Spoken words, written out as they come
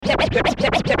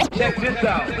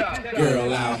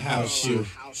house you.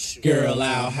 Girl,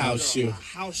 I'll house you.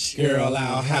 Girl,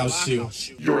 I'll house you.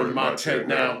 You're in my tent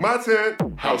now. My tent.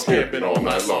 House camping all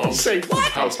night long. Say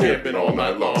what? House camping all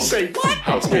night long. Say what?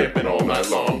 House camping all night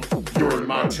long. You're in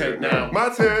my tent now. My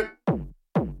tent.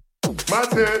 My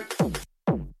tent.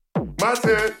 My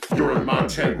tent. You're in my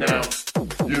tent now.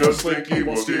 You know Slinky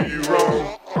won't steer you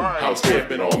wrong. House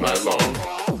camping all night long.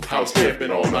 House camping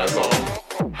all night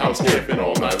long. House camping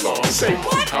all night long. Say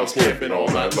what? House camping all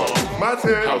night long. My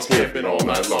tent. House camping all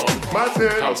night long. My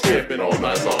tent. House camping all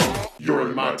night long. You're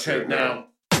in my tent now.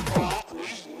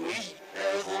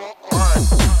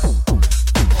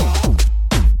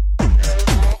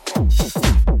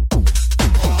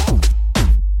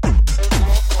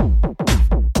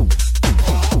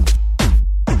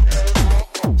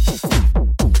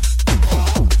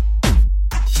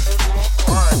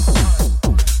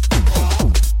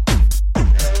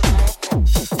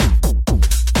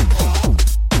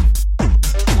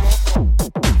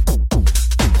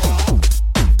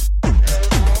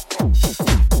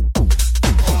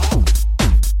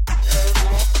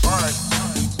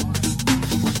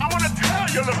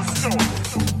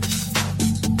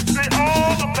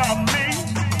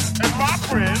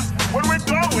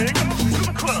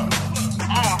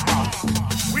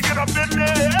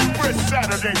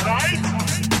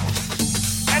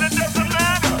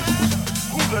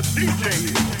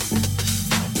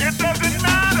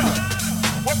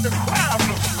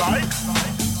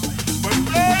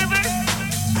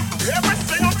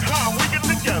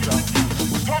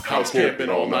 House camping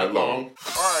all night long.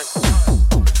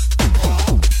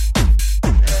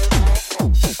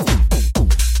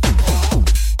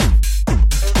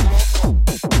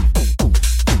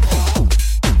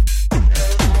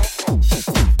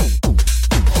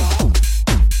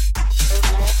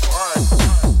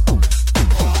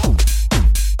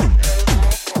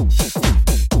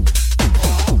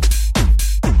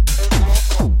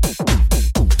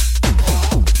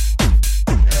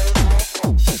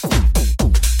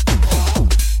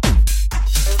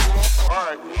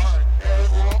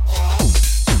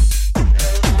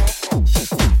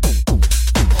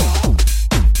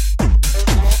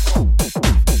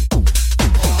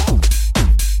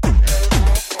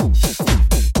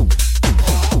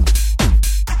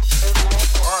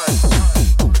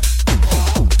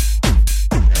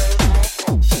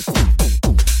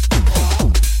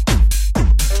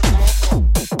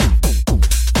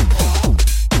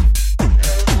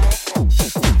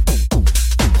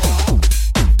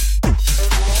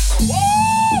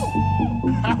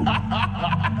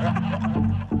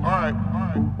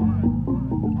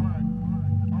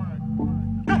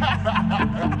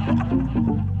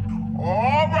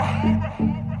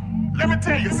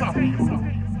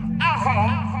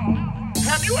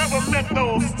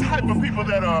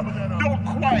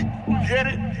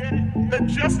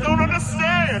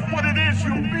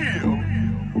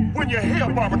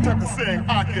 Saying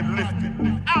I can lift it.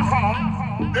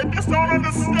 They just don't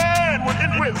understand when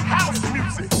it with house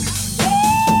music.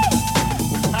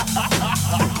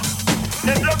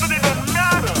 It doesn't even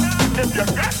matter if you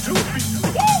got 2 feet.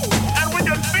 And when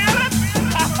you feel it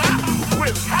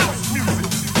with house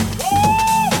music.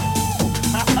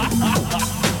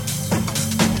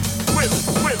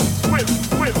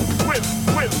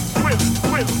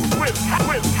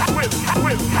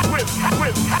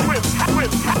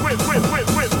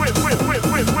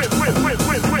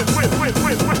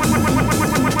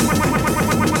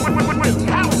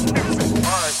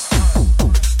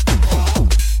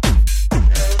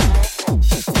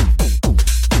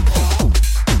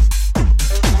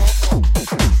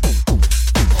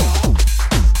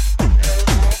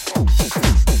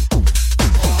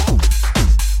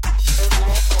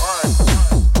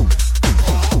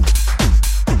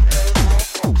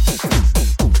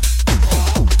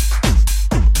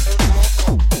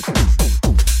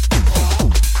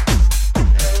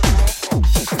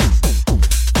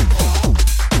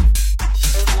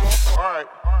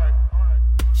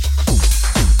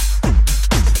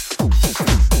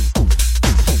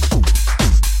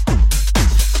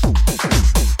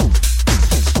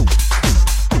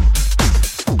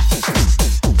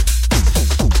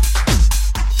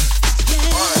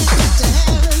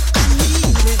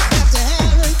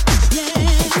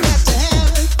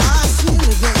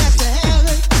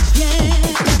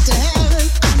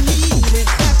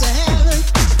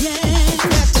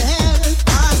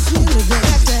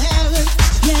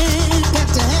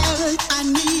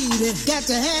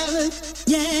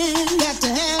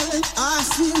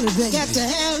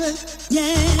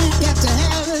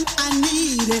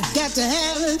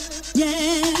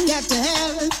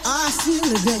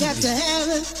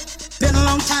 Been a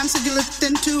long time since you looked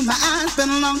into my eyes. Been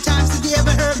a long time since you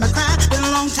ever heard my cry. Been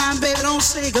a long time, baby, don't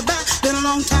say goodbye. Been a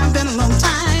long time, been a long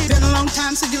time. Been a long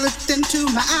time since you looked into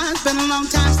my eyes. Been a long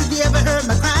time since you ever heard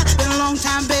my cry. Been a long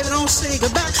time, baby, don't say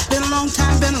goodbye. Been a long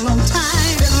time, been a long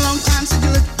time. Been a long time since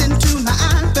you looked into my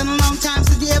eyes. Been a long time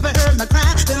since you ever heard my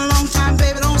cry. Been a long time,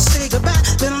 baby, don't say goodbye.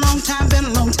 Been a long time, been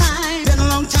a long time. Been a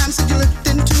long time since you looked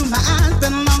into my eyes.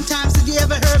 Been a long time since you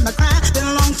ever heard my cry. Been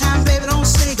a long time, baby, don't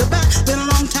say goodbye. Been a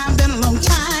long time, been a long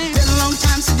time. Been a long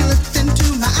time since you looked into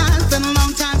my eyes. Been a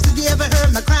long time since you ever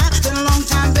heard my cry. Been a long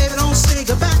time, baby, don't say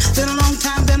goodbye. Been a long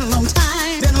time, been a long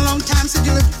time. Been a long time since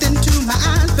you looked into my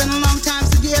eyes. Been a long time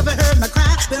since you ever heard my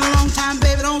cry. Been a long time,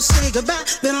 baby, don't say goodbye.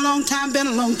 Been a long time, been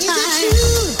a long time. Is it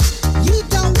true you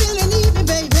don't really need me,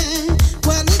 baby?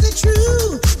 Well, is it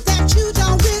true that you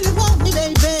don't really want me,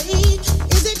 baby?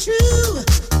 Is it true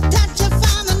that you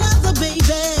found another,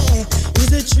 baby?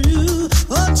 Is it true?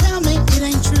 Oh, tell me it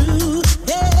ain't true.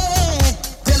 Hey,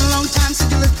 been a long time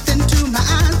since you looked into my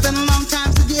eyes. Been a long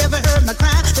time since you ever heard my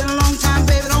cry. Been a long time,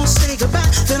 baby, don't say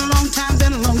goodbye. Been a long time,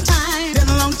 been a long time. Been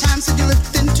a long time since you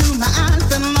looked into my eyes.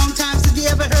 Been a long time since you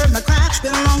ever heard my cry.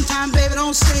 Been a long time, baby,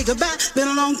 don't say goodbye. Been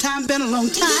a long time, been a long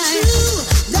time. Is it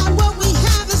true that what we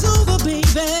have is over,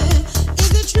 baby?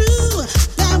 Is it true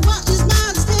that what is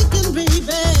mine is taken,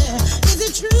 baby? Is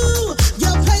it true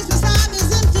your place beside me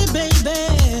is empty,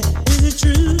 baby? Is it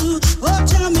true? Oh,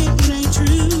 tell me it ain't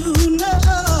true, no.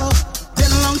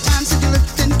 Been a long time since you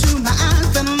looked into my eyes.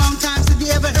 Been a long time since you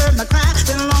ever heard my cry.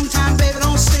 Been a long time, baby,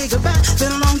 don't say goodbye.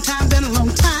 Been a long time, been a long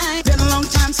time. Been a long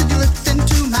time since you looked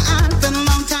into my eyes. Been a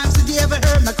long time since you ever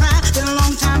heard my cry. Been a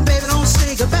long time, baby, don't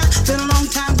say goodbye. Been a long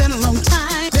time, been a long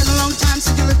time. Been a long time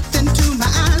since you looked into my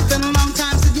eyes. Been a long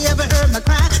time since you ever heard my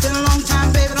cry. Been a long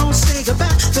time, baby, don't say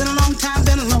goodbye. Been a long time,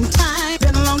 been a long time.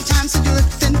 Been a long time since you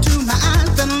looked into my eyes.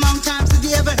 Been a long time since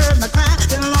you ever heard my cry.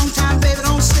 Been a long time, baby,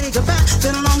 don't say goodbye.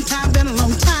 Been a long time, been a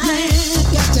long time. Man,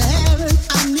 got to have it,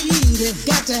 I need it.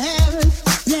 Got to have it,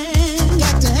 yeah.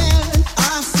 Got to have it,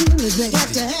 I feel it, baby. Got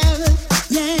to have it,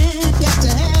 yeah. Got to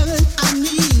have it, I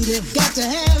need it. Got to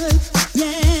have it,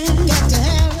 yeah. Got to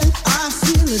have it, I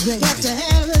feel it, baby. Got to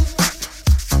have it,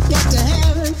 got to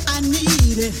have it, I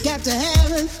need it. Got to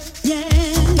have it, yeah.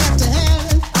 Got to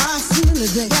have it, I feel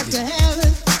it, baby. Got to have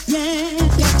it, yeah.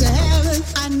 Got to have it,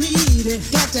 I need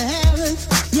it. Got to have it,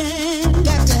 yeah.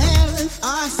 Got to have it,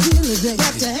 I feel it, baby.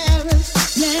 Got to have it,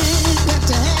 yeah. Got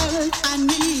to have it, I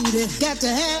need it. Got to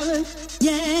have it,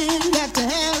 yeah. Got to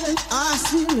have it, I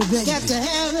feel it, baby. Got to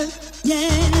have it,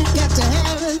 yeah. Got to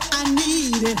have it, I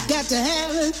need it. Got to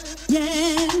have it,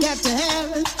 yeah. Got to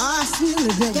have it, I feel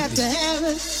it, baby. Got to have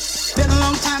it. Been a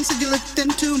long time since you looked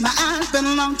into my eyes. Been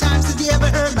a long time since you ever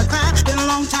heard my cry. Been a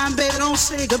long time, baby, don't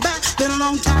say goodbye. Been a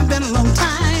long time, been a long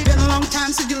time. Been a long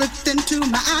time since you looked into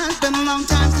my eyes. Been a long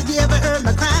time since you ever heard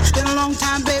my cry. Been a long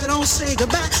time, baby, don't say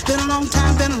goodbye. Been a long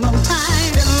time, been a long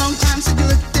time. Been a long time since you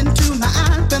looked into my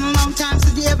eyes. Been a long time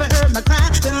since you ever heard my cry.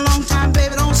 Been a long time,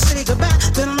 baby, don't say goodbye.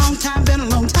 Been a long time, been a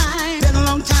long time. Been a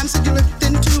long time since you looked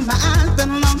into my eyes.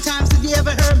 Been a long time since you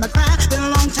ever heard my cry. Been a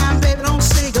long time, baby, don't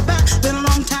say goodbye. Been a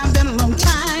long time, been a long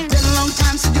time. Been a long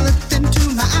time since you looked into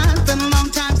my eyes. Been a long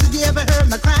time since you ever heard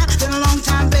my cry. Been a long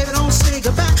time, baby, don't say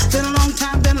goodbye. Been a long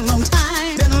time, been a long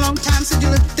time. Been a long time since you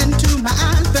looked into my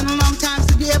eyes. Been a long time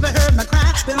since you ever heard my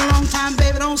cry. Been a long time,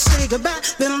 baby, don't say goodbye.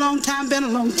 Been a long time, been a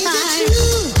long time. Is it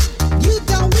true you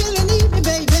don't really need me,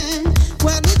 baby?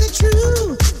 Well, is it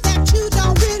true that you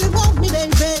don't really want me,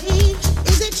 baby?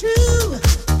 Is it true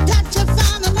that you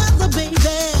found another, baby?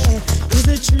 Is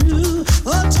it true?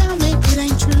 Oh, tell me it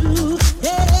ain't true.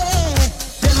 Yeah.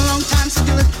 Been a long time since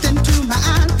you looked into my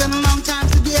eyes. Been a long time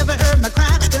since you ever heard my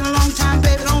cry. Been a long time,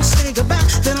 baby, don't say goodbye.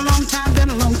 Been a long time, been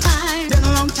a long time. Been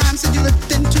a long time since you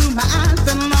looked into my eyes.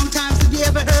 Been a long time since you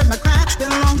ever heard my cry.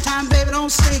 Been a long time, baby,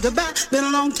 don't say goodbye. Been a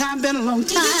long time, been a long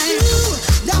time. Is it true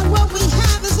that what we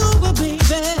have is over, baby?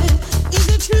 Is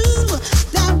it true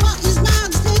that what is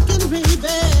mine is taken,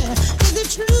 baby? Is it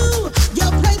true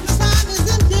your place beside me is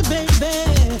empty, baby?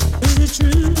 Is it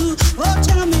true? Oh,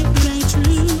 tell me it ain't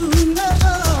true, no.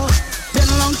 Been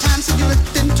a long time since you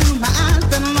looked into my eyes.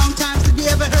 Been a long time since you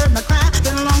ever heard my cry.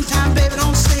 Been a long time, baby,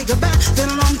 don't say goodbye. Been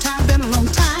a long time, been a long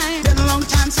time. Been a long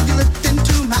time since you looked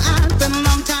into my eyes. Been a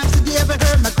long time since you ever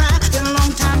heard my cry. Been a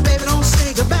long time, baby, don't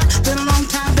say goodbye. Been a long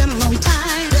time, been a long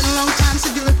time. Been a long time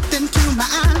since you looked into my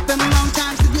eyes. Been a long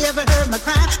time since you ever heard my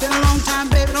cry. Been a long time,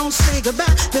 baby, don't say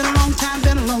goodbye. Been a long time,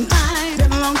 been a long time.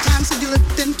 Been a long time since you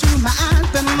looked into my eyes.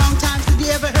 Been a long time since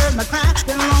you ever heard my cry.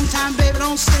 Been a long time, baby,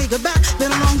 don't say goodbye.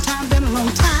 Been a long time, been a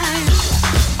long time.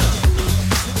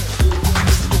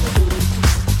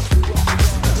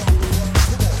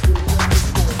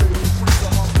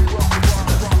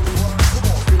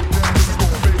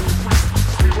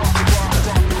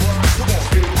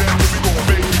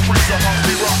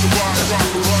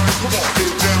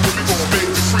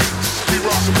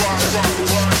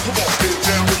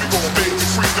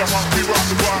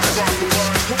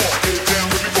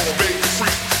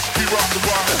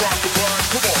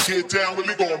 down with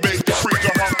me, gonna make you freak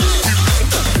up.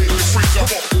 Make you freak up.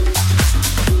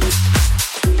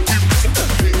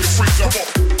 Make you freak up.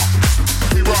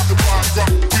 We rock the block, rock.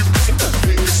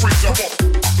 Make you freak up.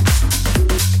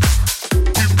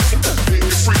 Make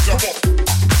you freak up.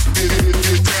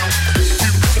 Get down.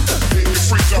 Make you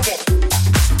freak up.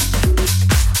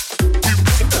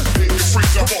 Make you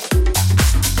freak up.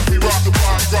 We rock the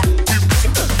block, rock.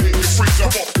 Make you freak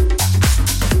up. Make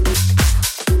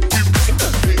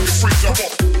you freak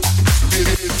up.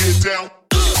 Get down.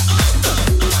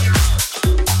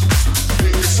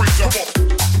 Make you freak up. Make you freak up.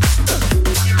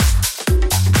 Get down.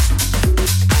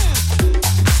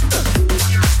 Make you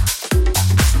freak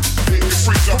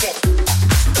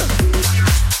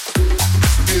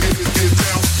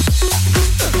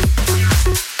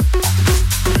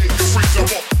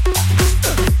up.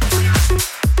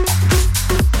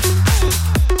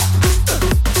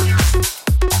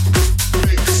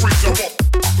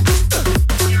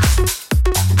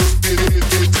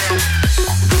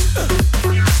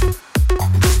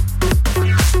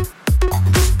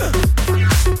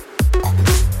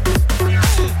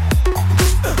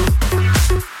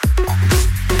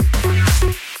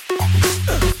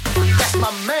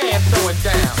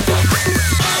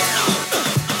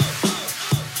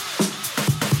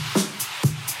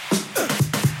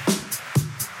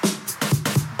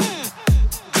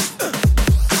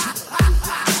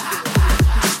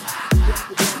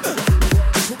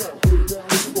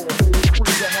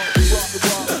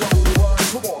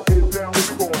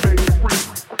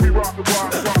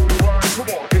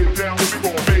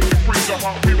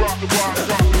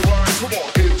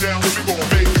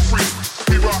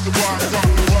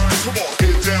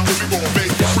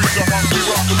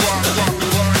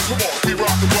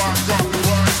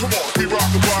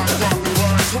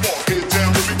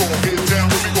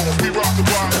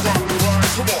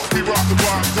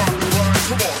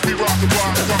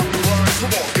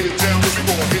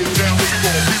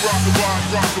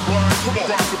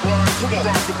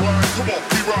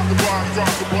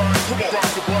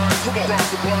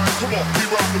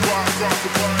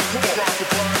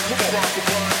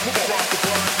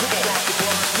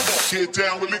 Get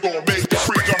down with me, gonna make you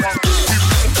freak up.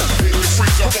 Make you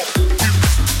freak up.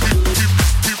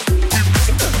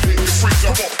 Make you freak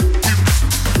up.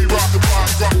 We rock the block,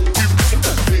 rock.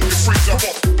 Make you freak up.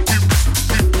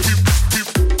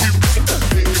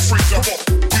 Make you freak up.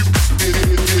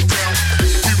 Get down.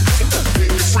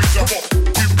 Make you freak up.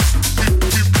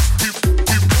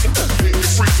 Make you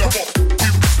freak up.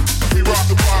 We rock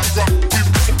the block, rock.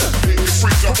 Make you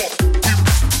freak up.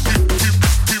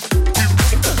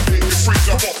 Freak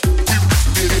up.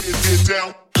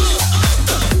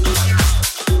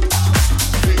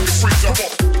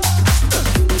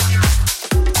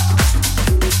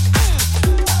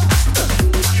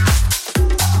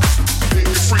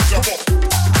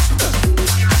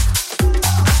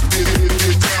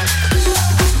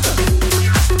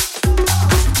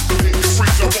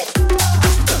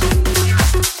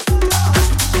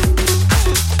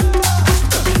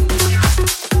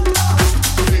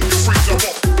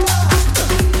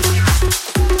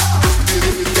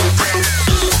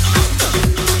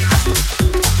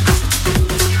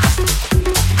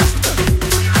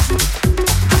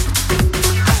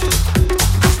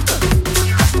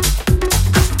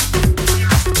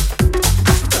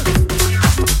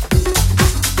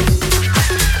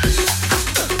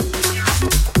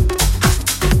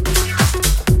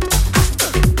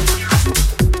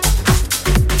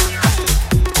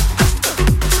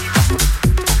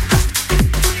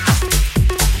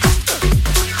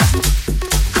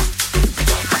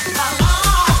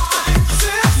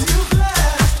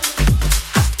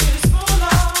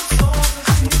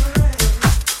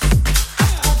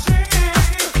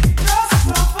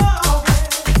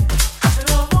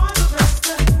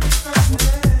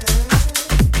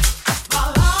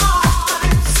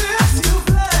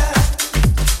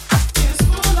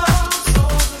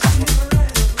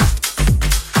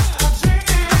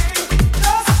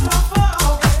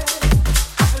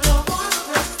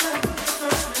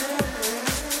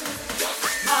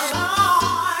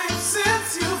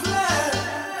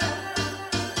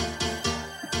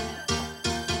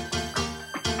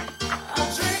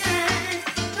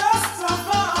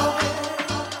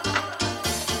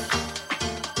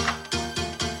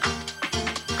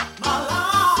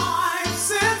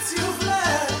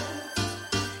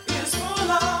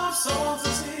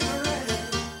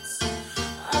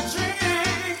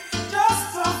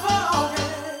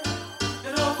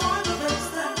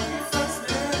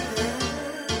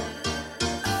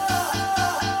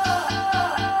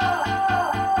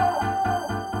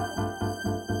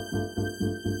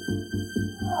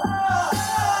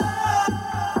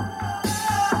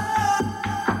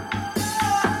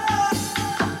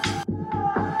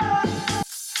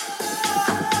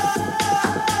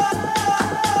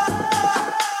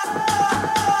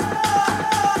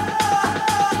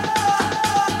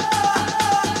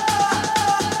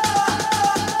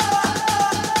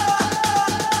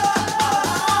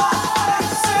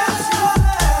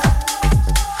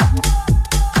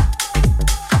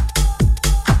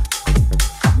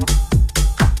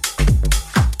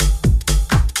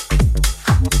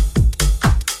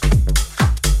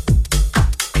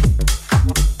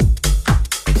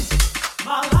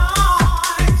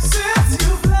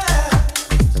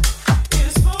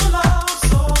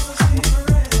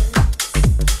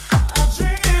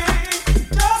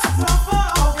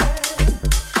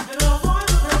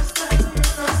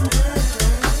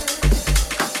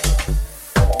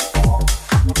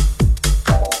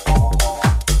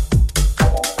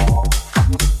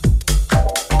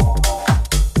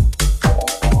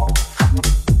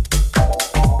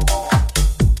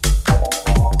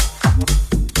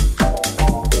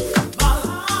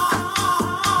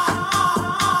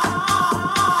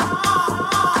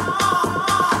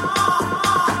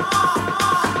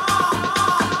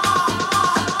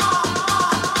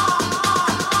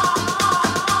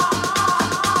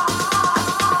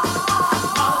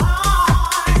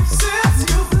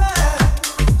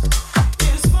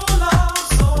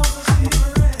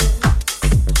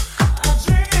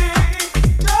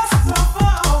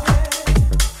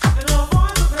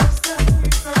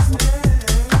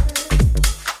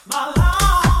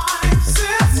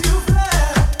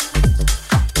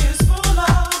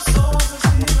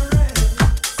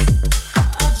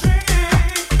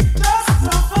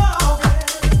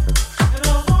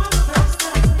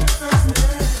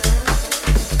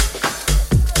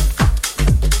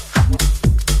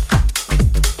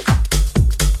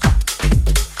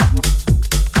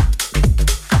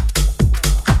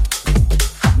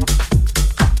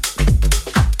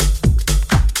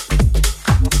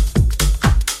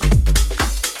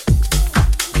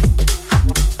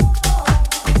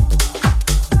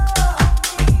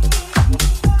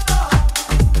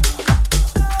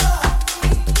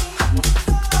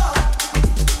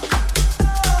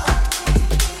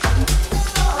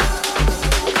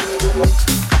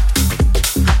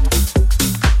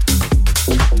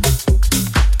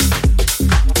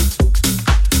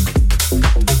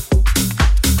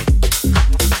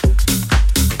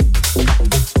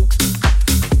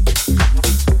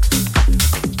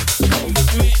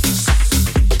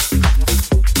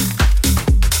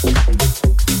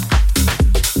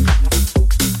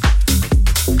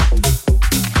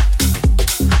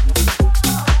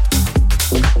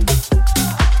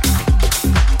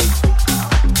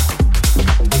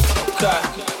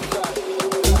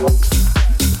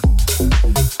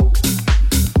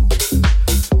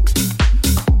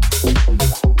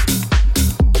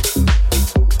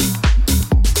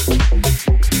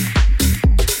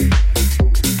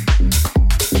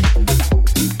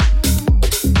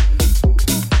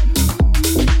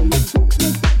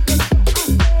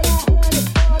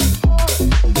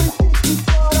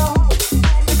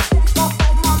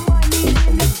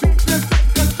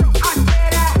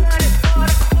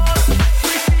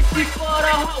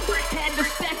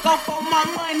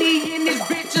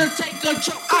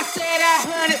 said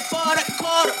 100 for the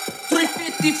quarter,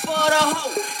 350 for the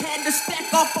hoe. Had to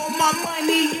stack up all my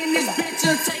money in this bitch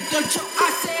and take control.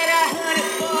 I said 100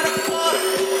 for the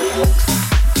quarter.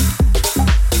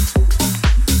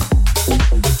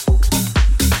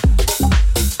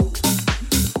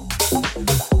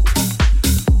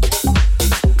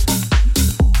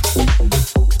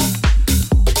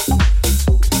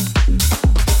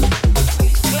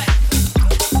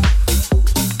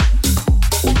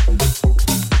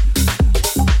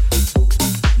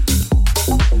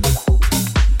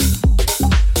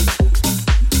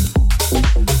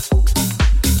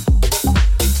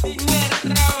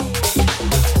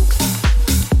 Metro.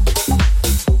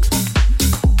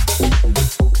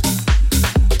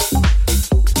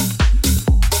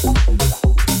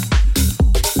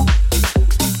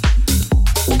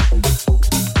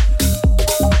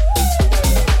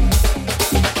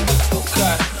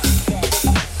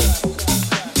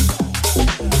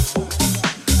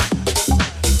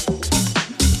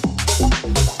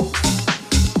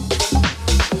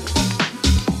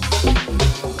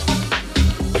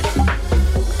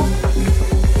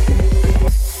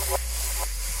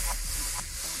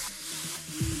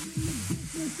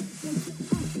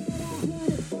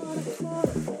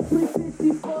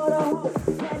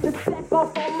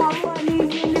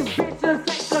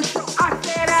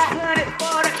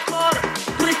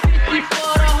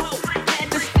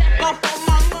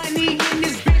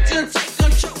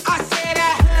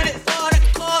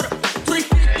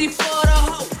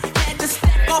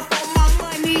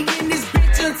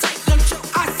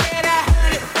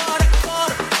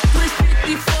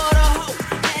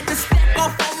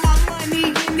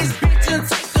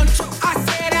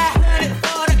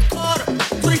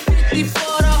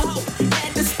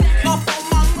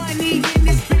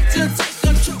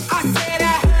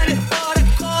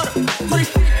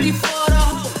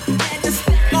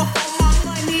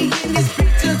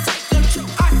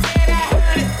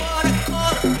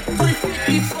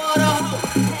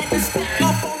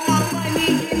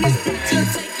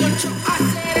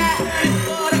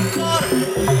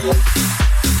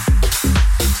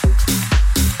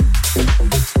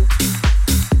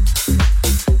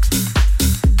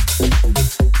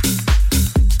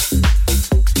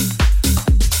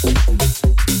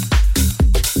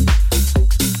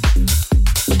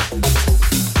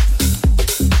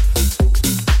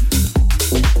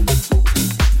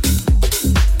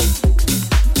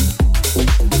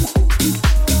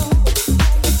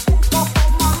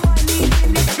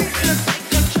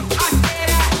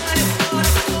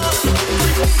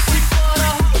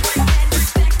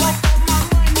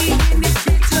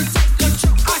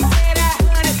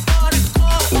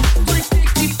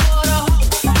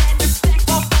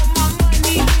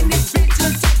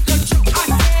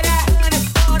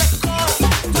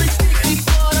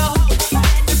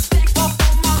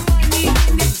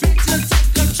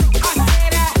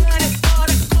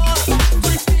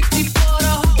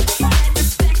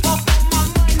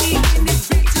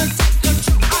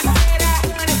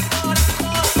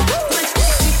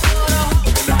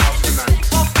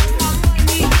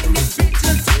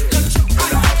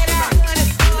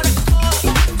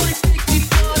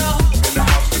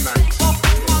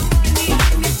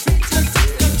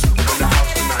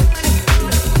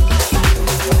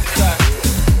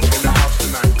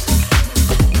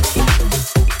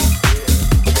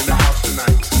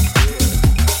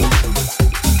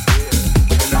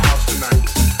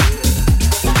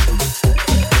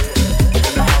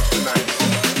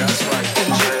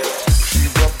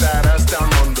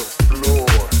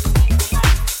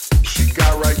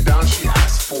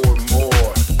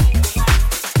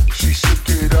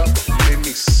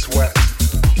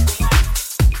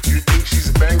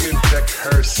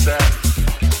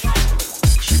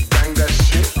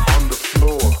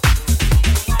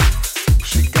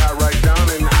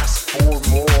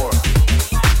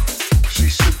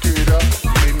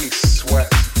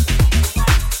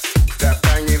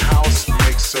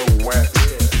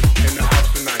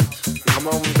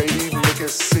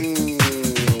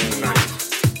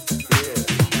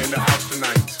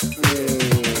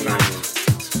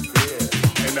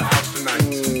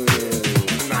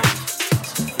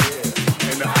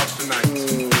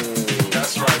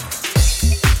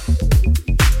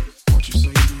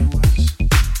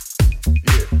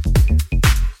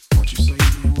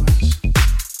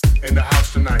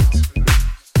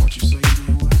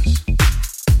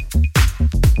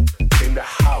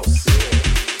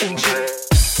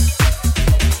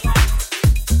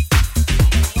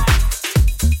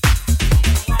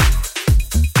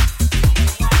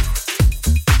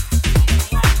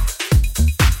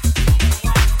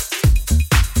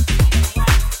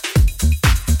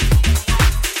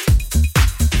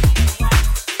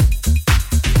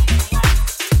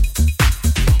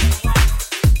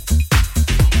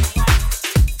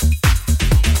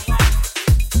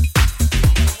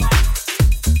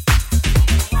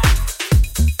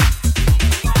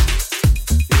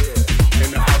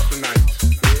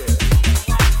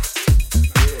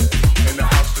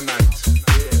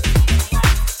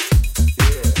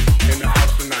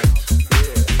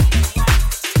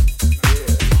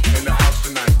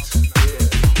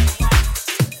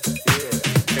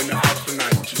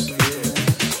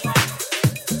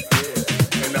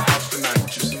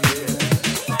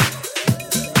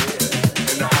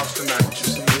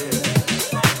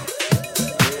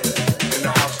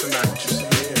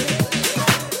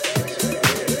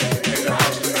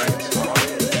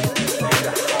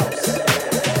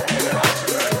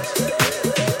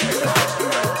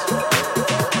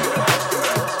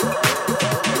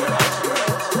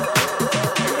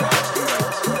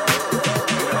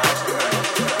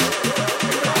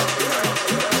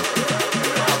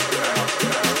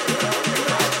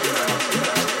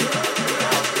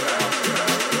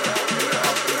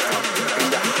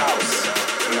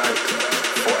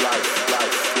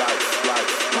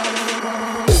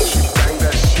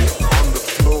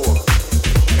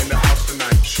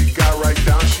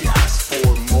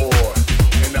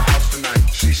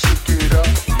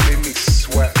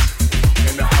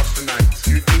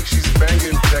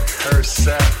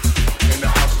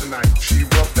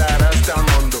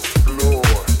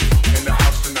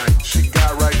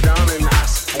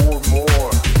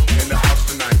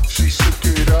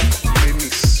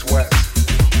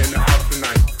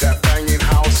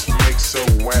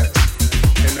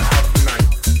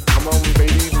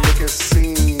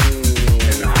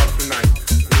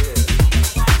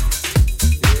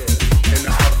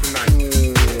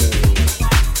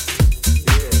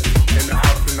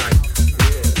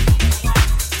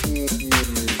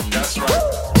 That's right.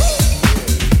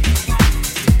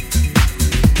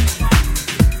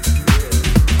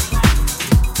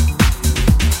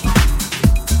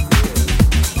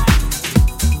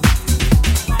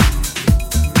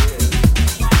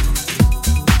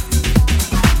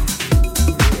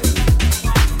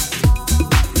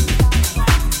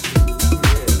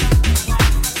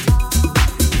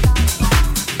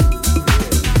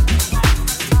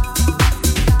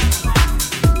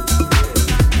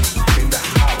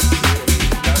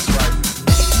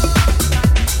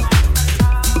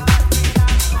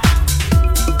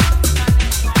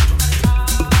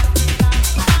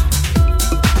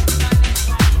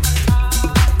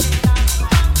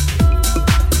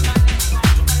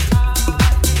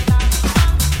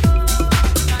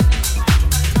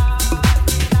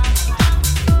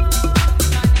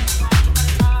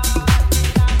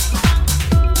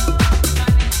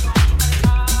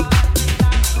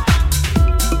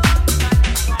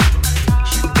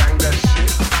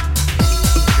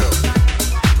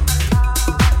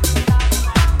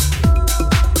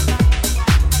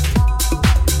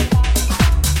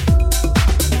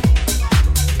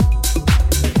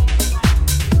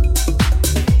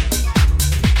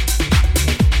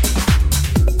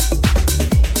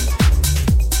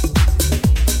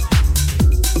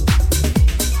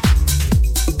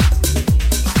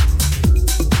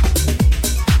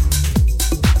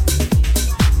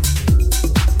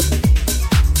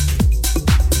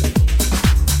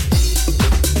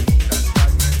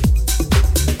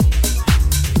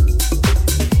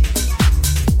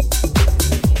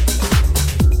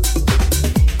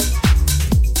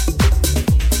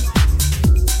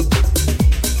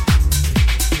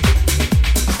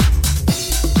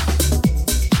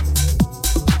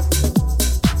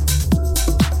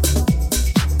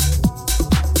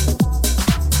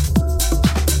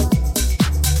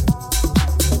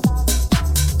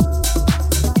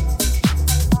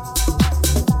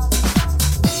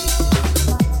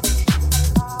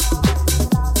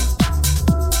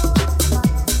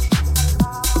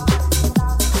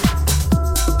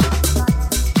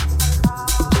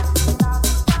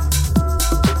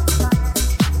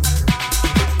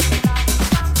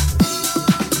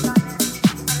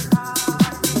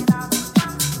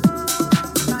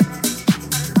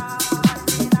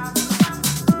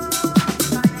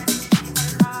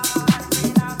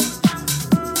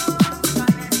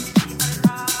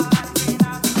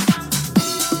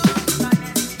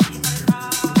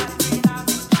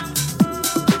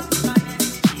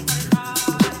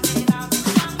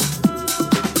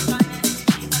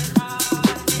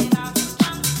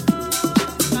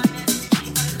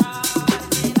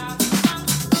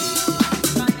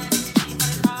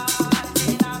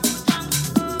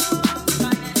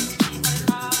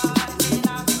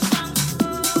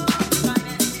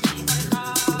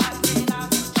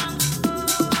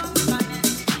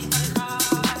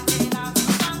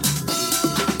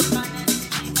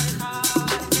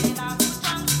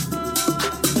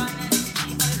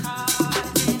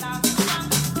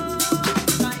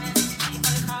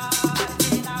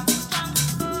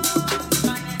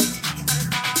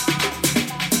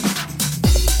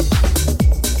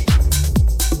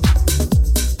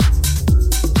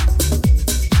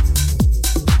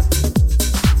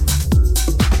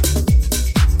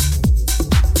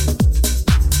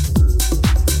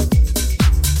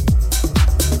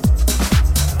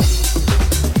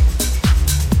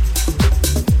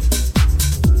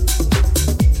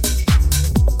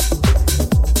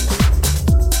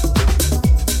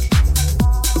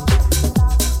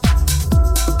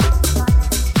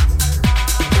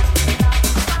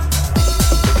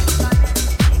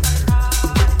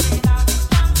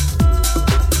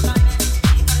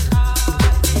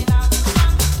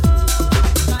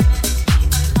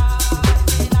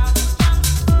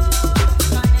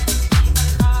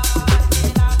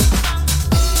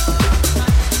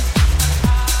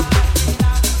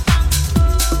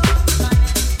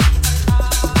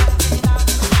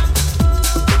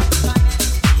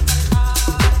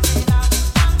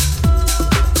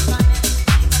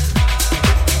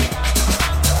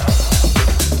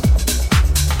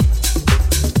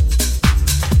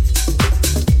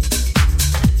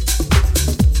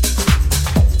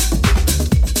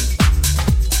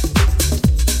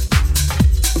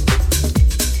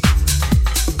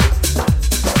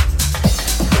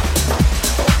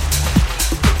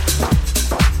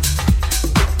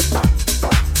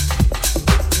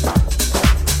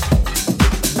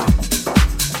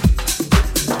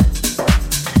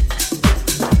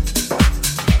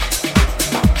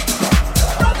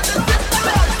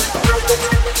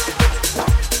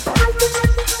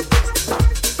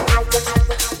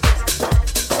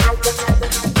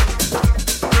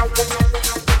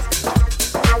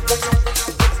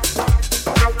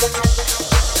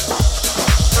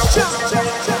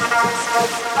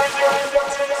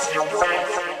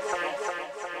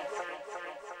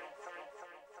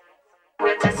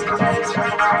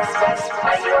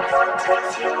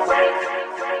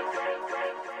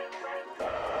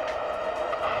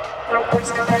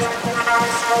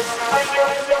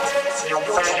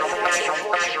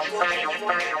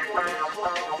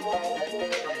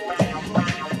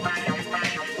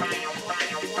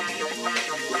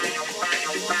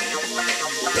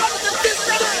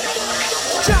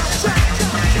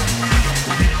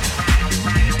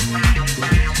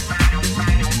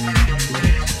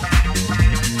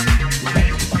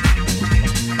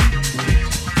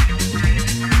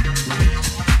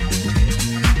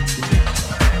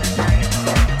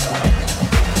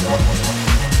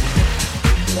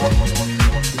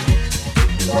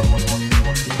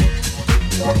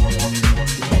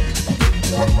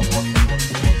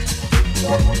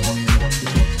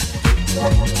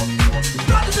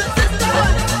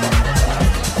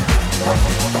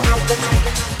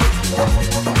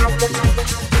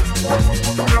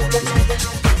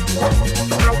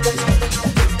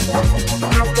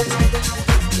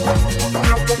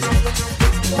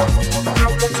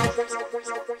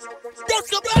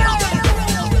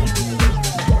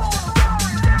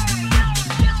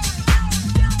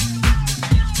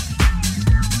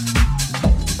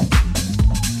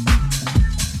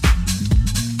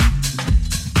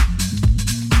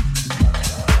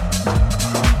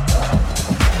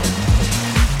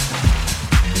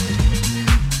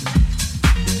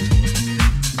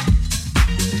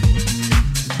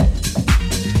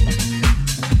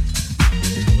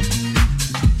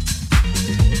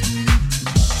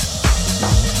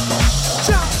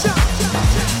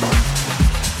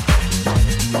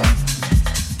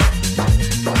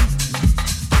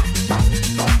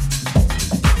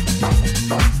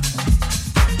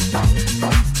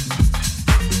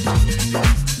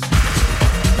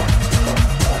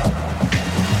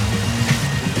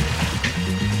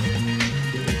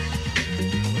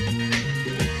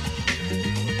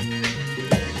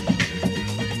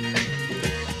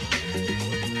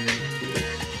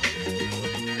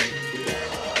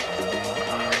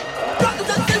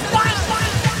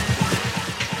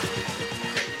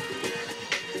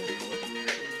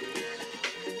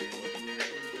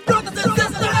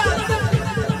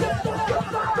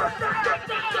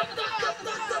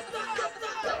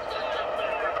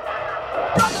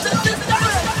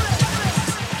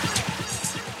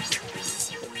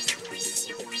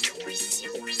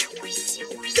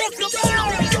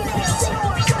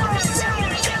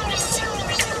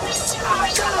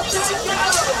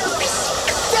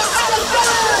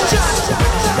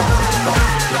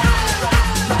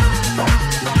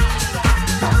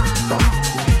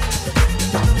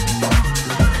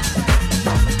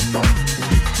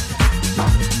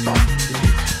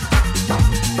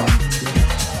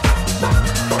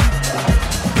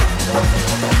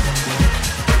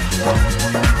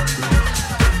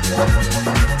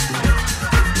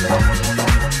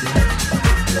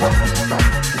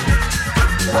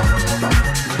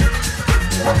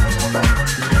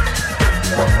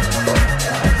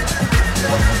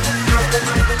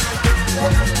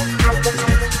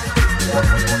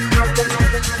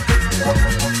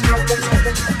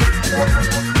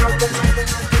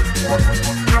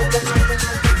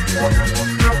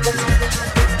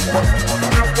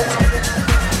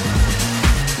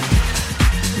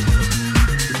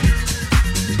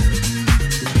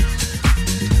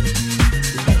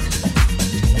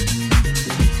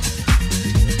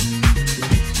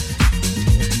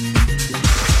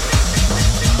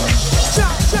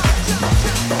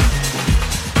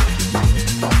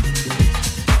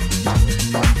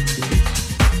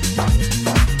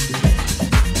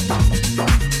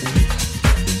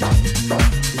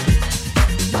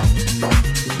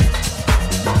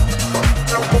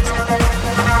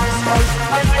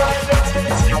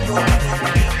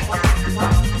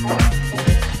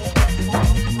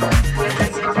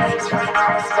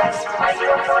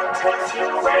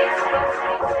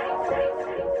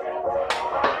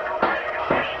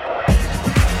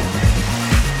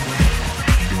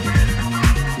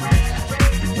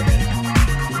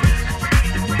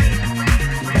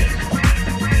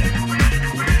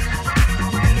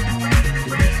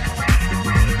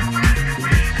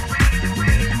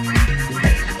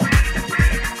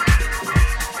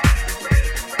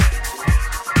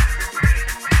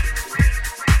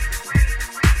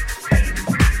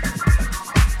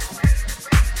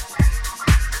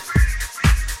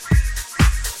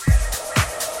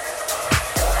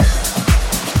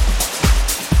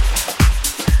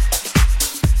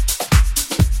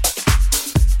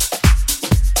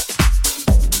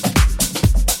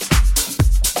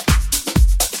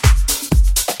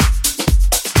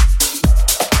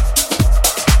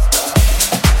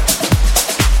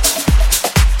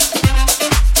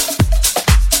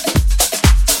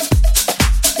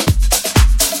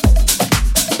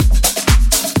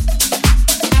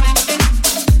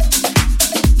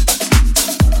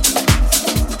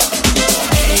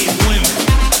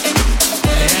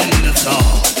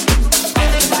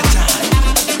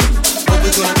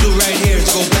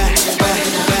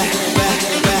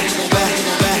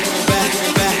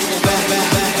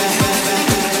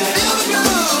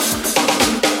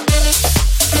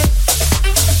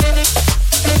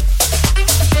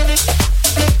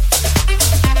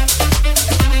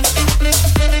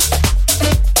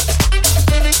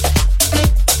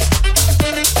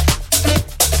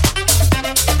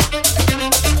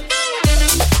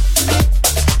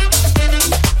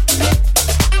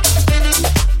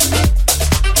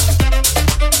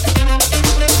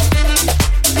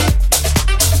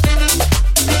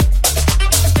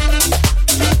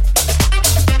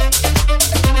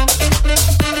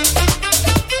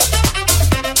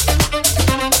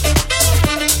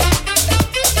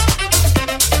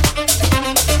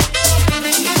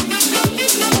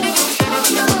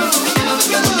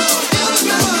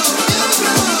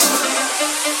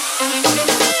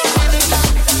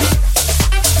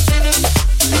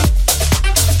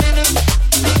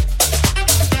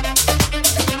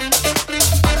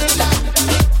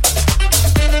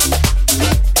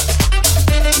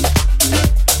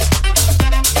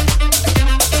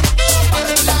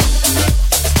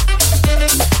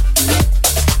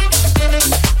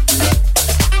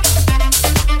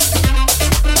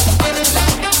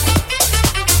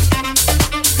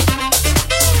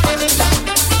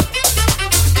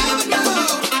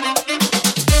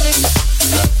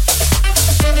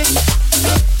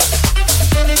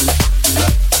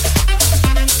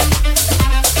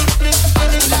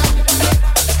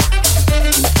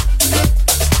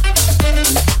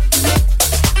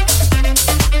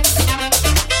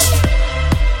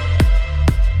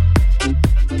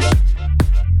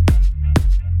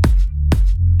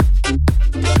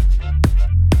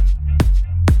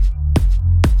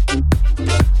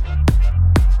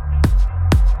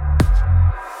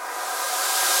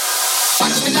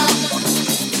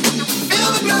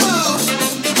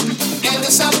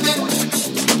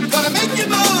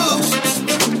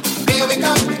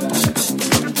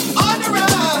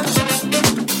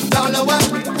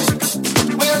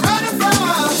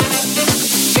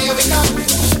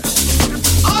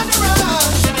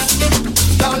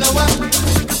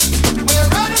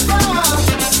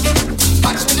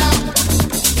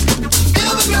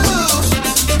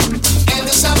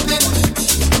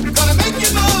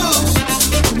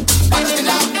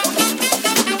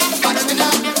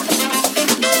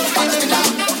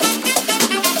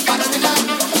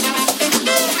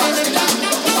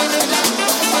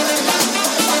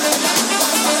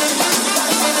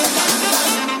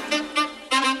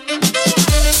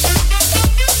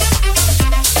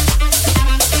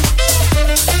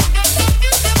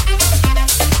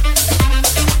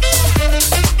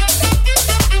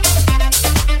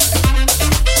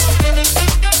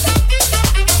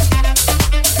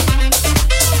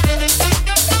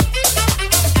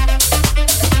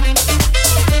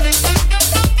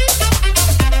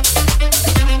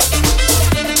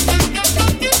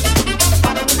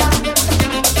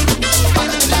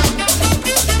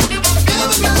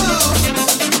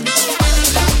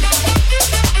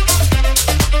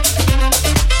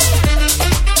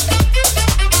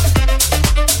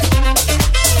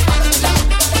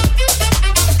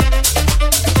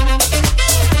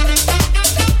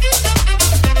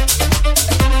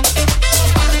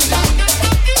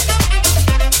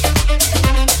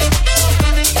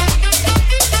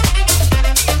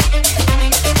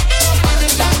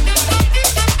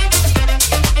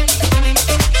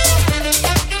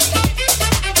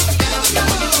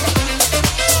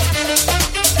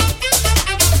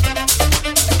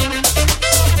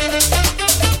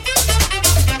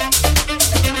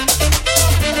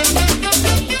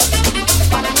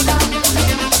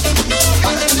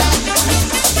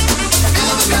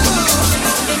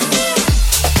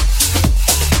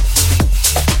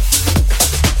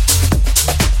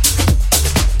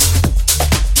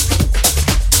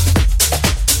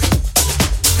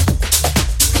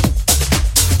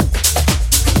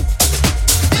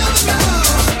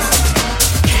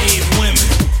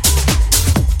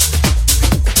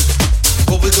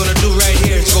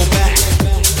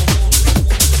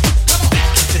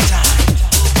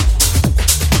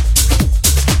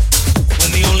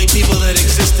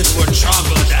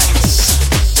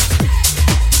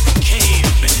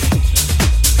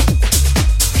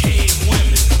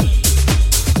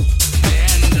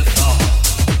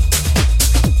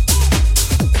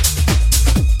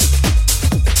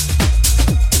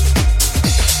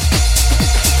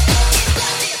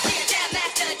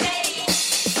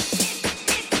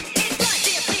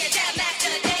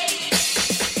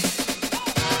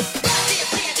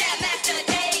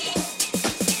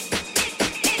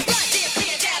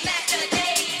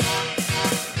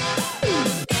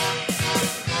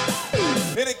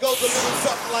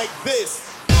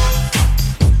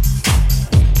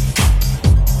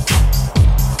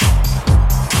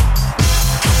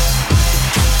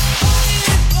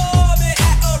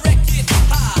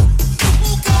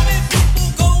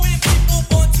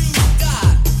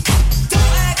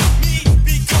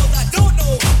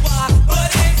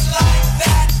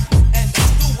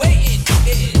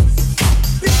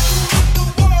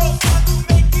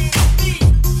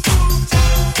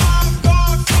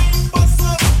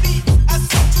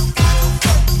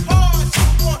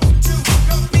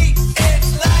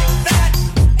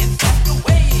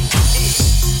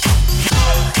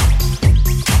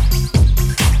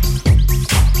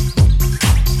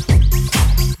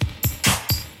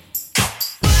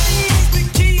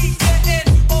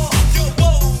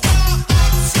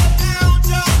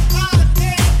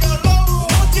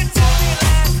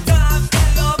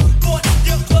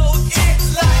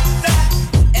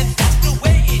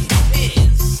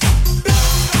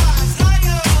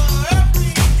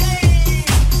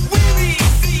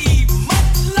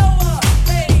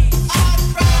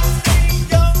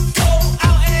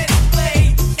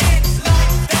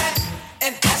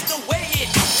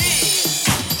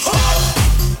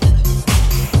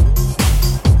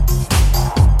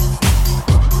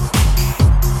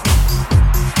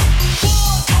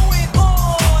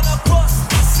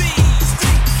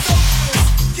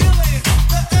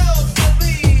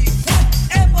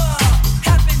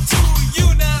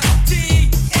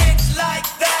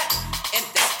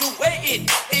 it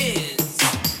is.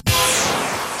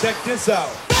 Check this out.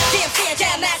 Goddamn fear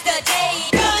jam master J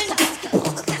gun.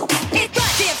 It's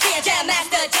goddamn fear jam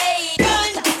master J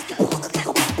gun.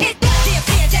 It's goddamn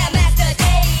fear jam master J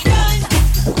gun.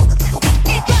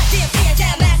 It's goddamn fear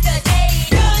jam master J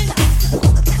gun.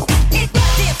 It's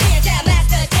goddamn fear jam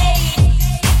master J.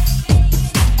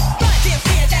 Goddamn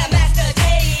fear jam master J.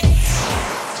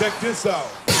 Check this out.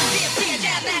 Goddamn fear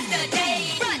jam master J.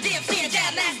 Goddamn fear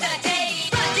jam master J.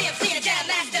 Goddamn fear jam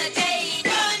master J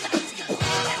gun.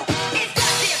 It's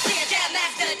goddamn fear jam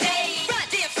master J.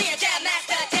 Goddamn fear jam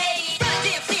master J.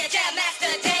 Goddamn fear jam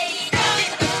master J.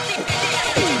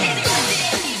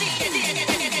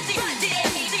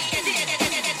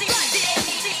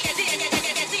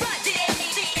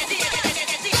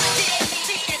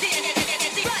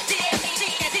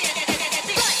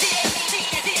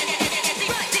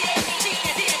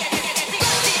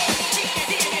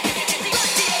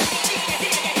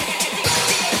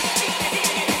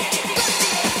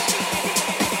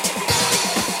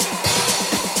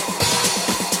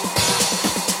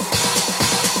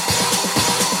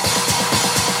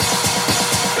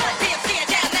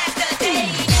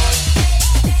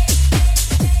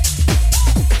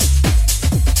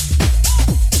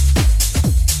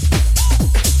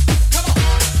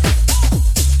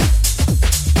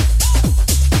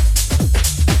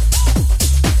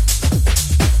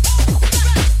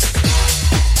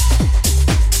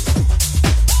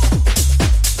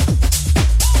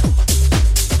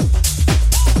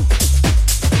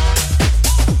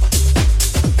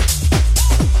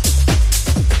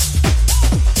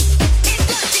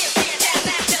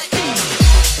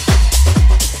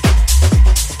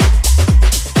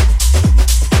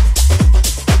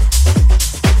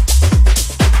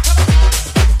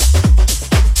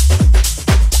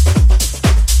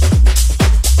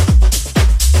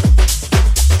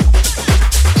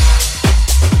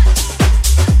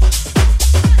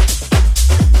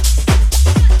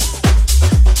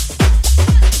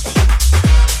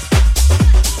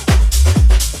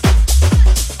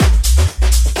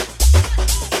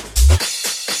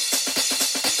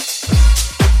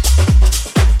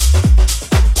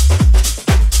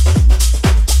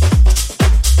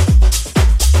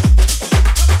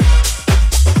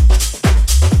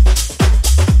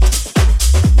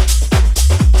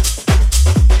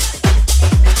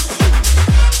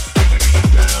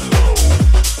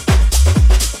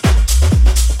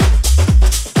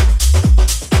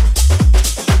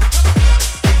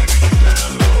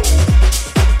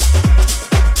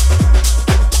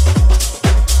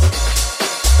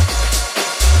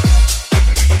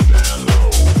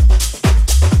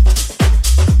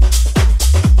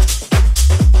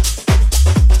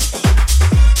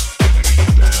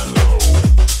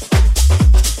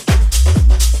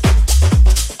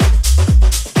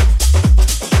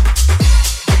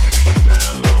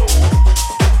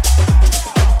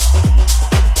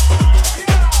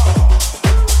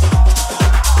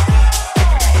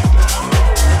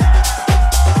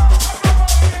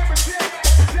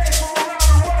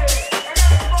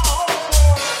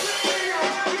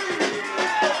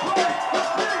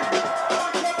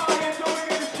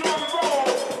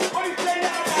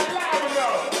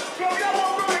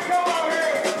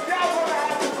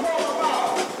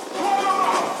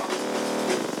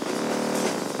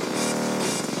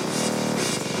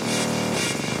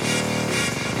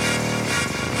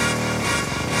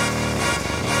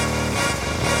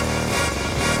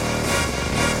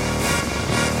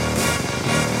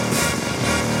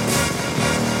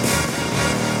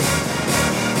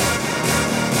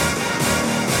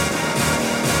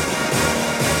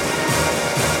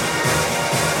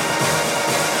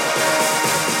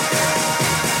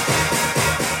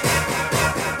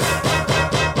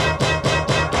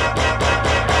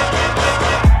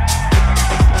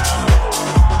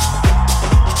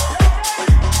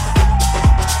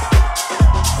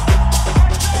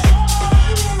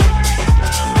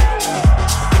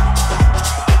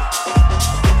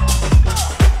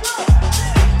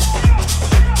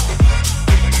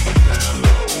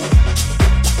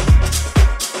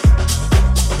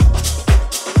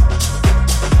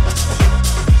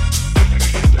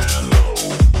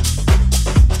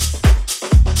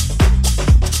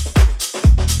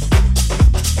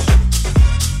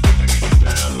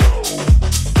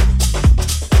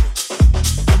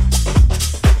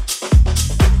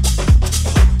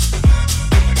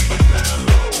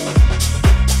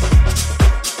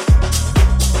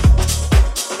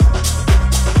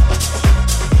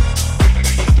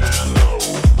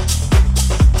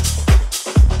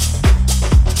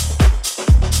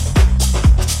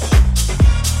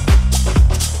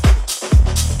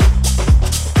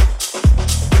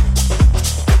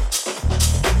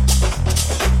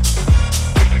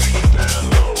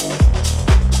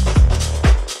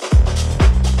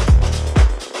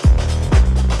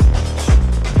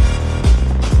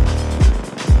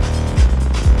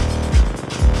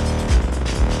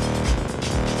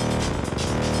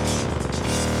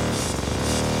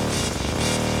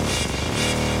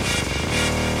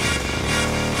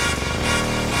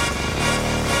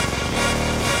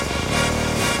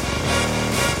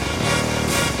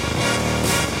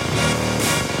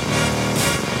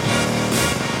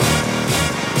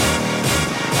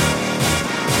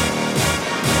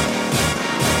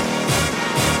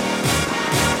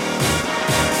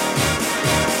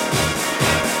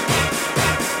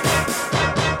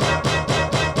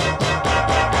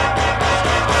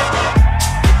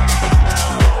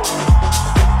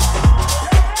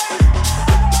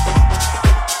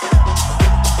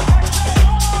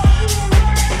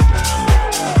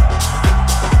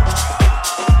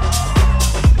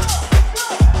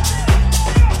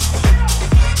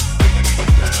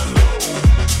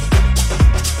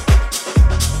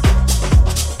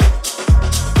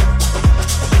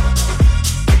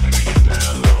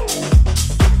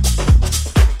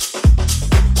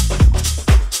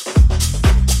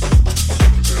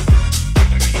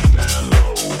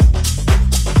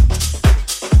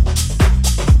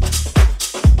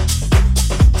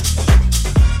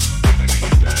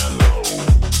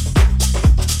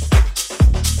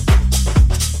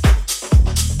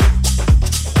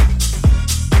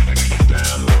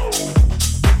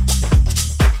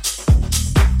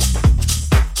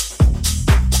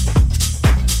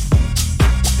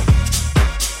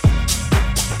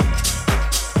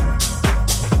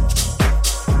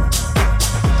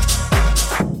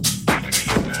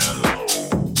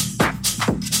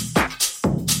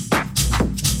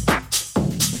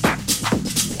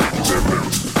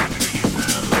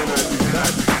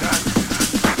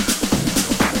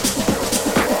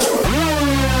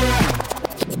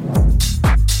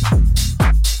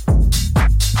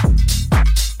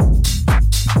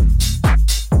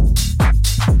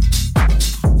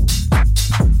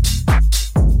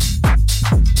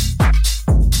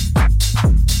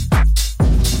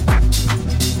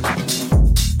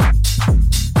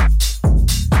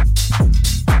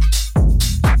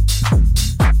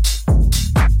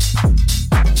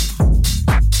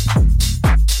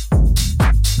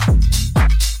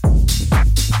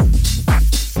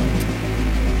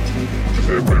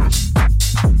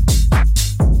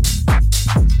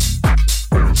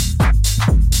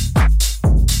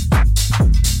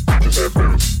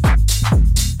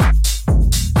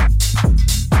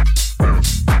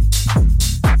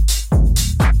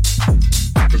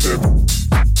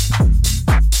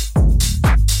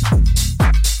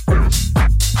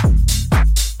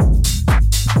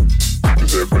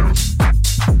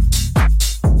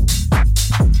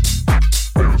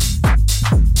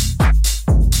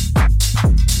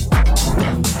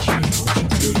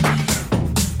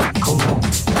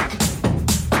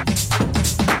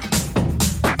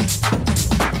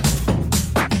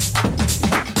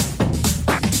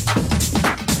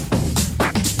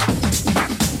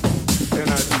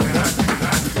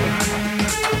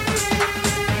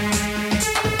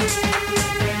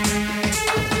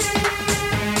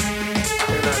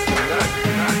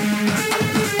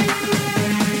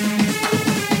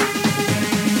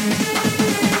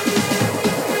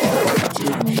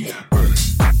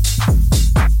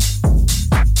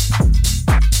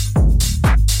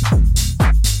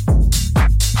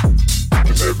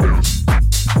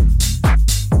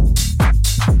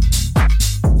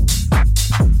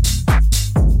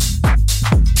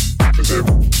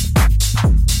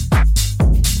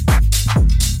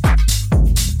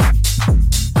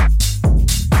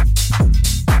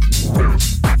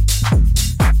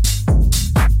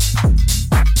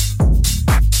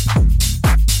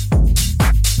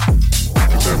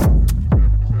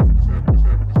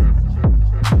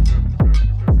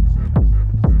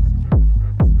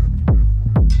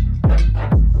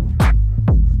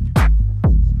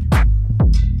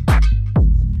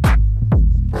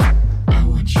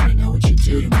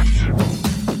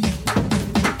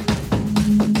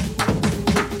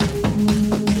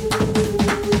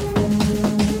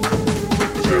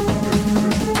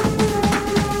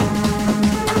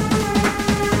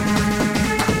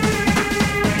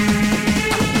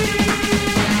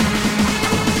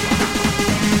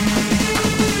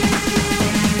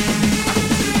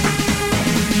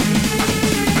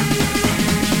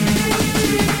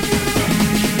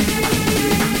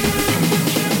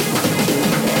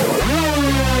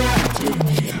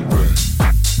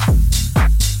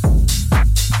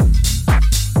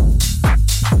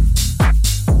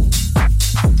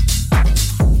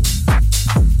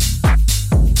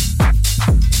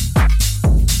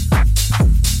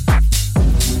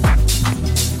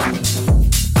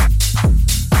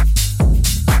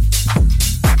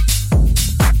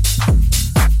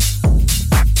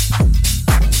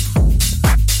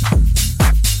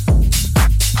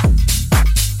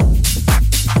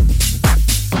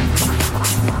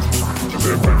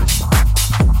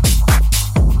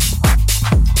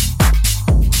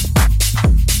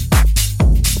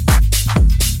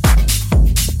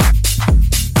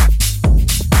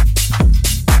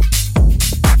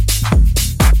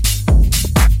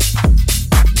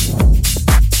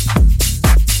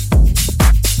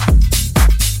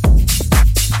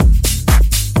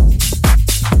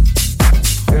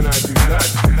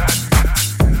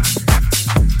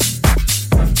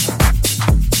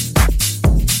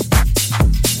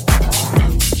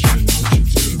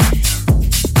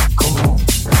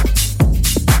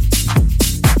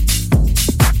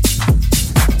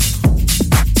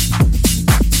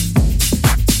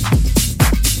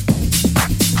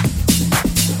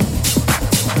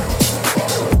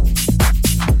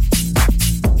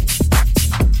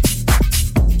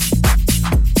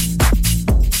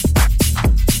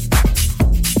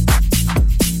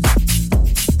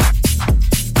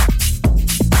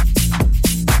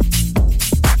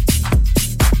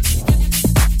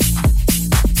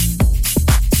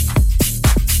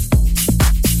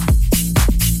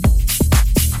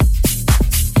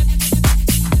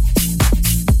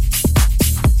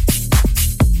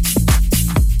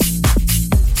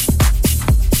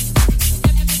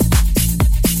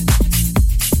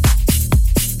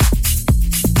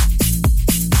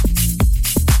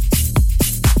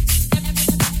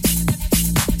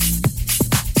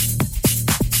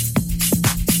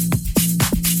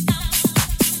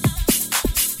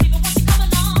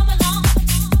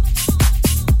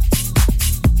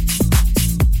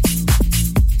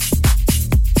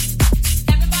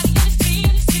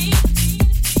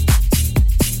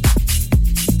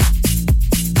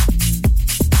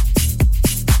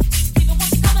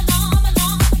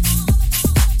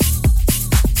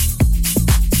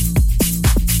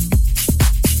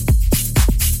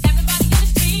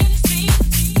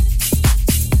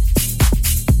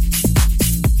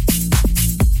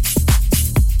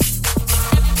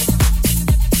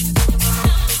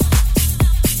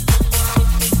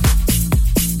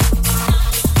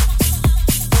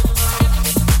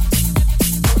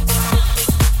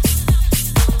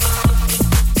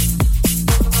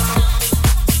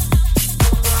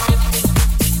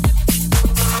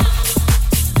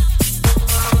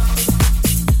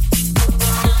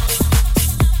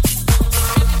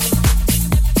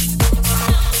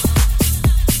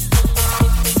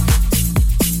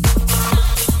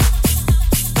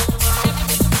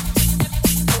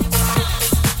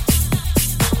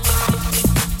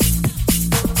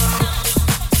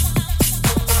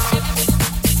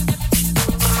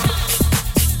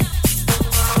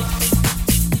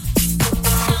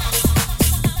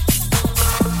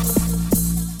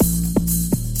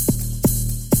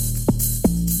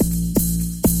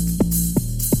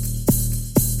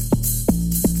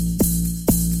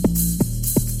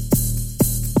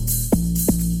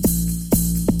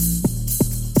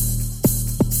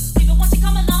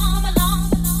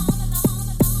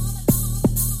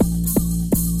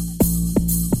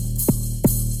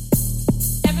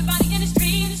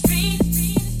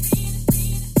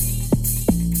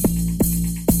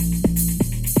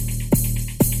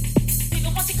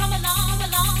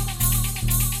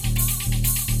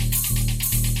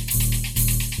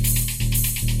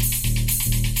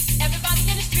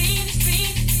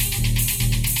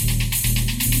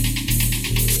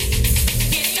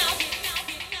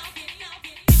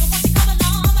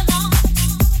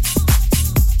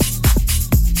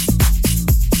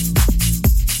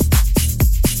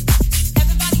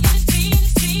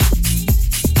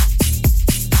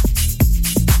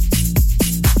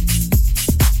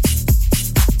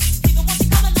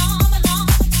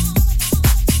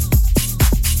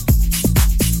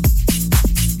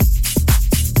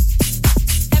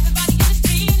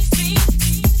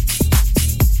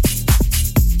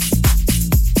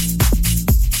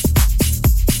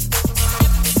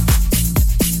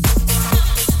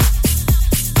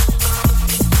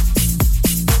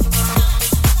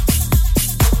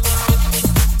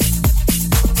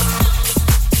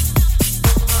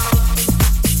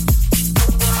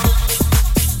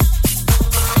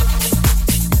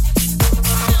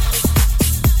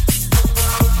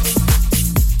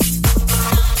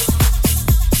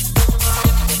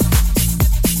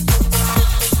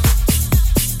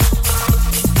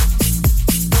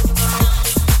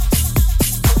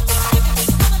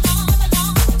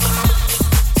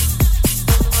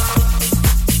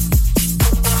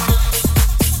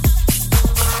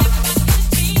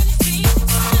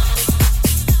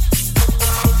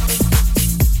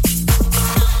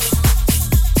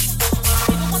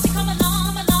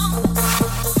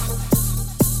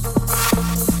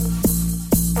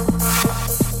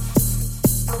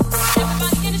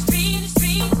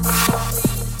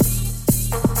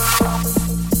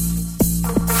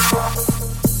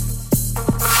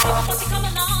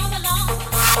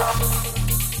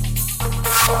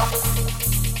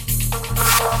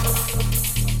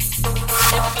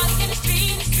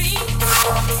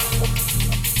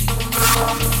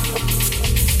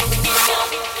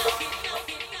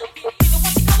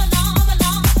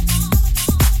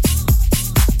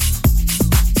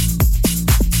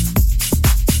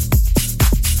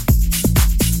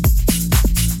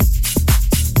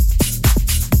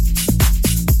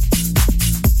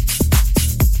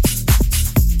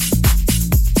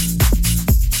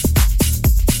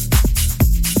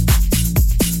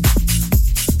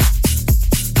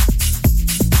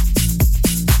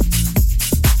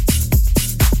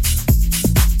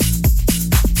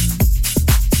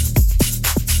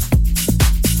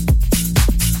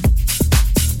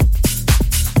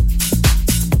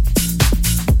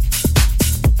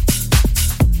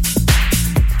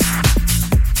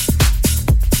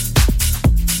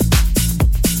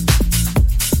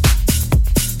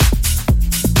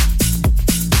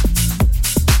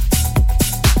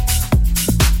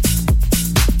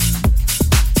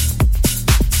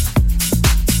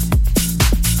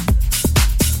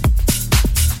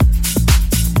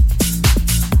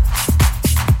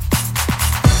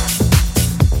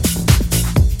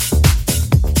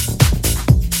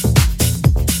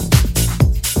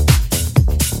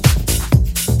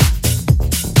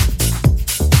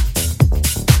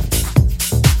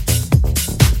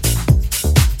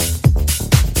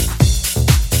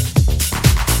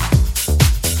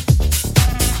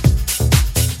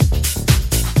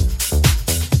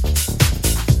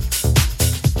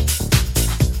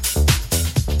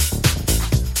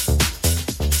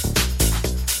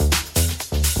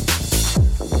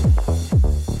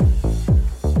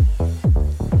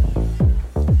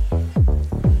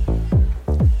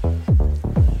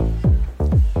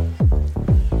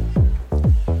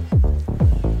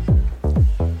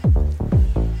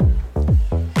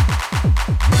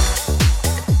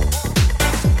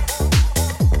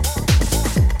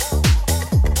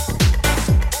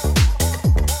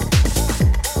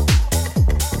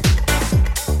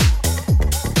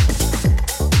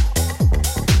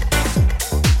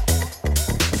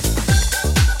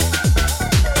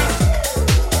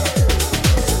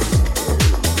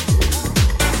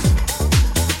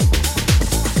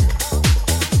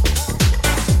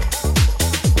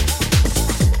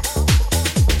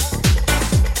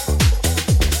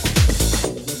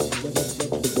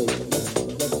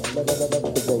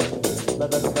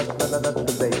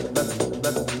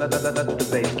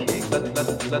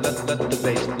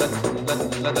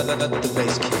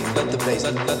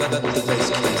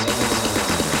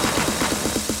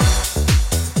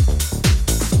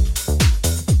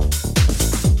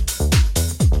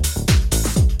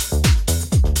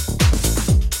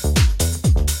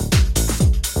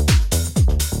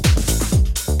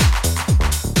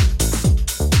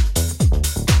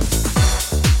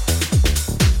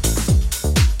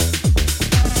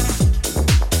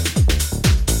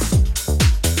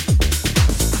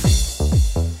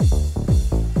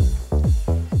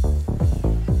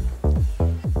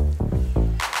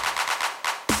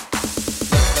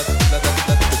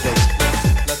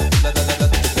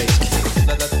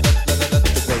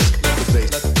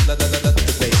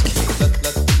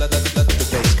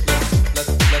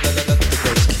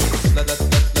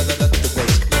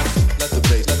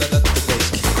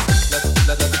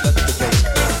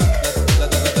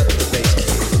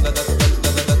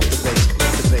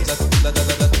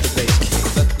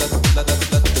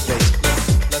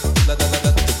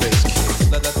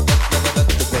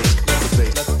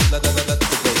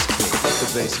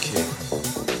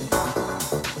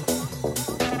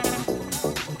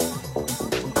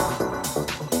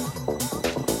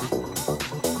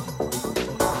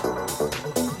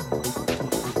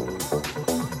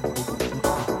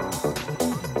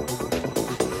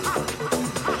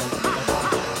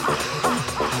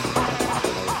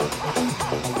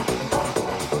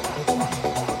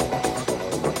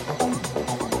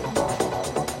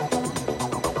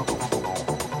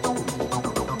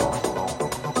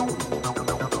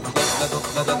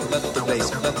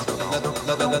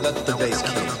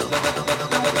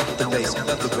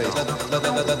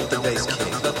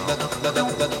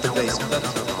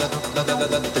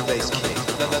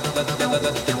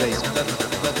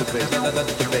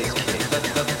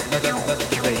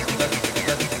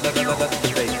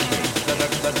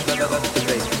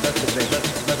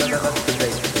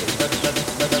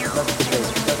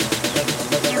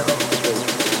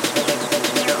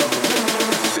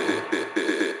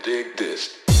 Dig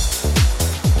this.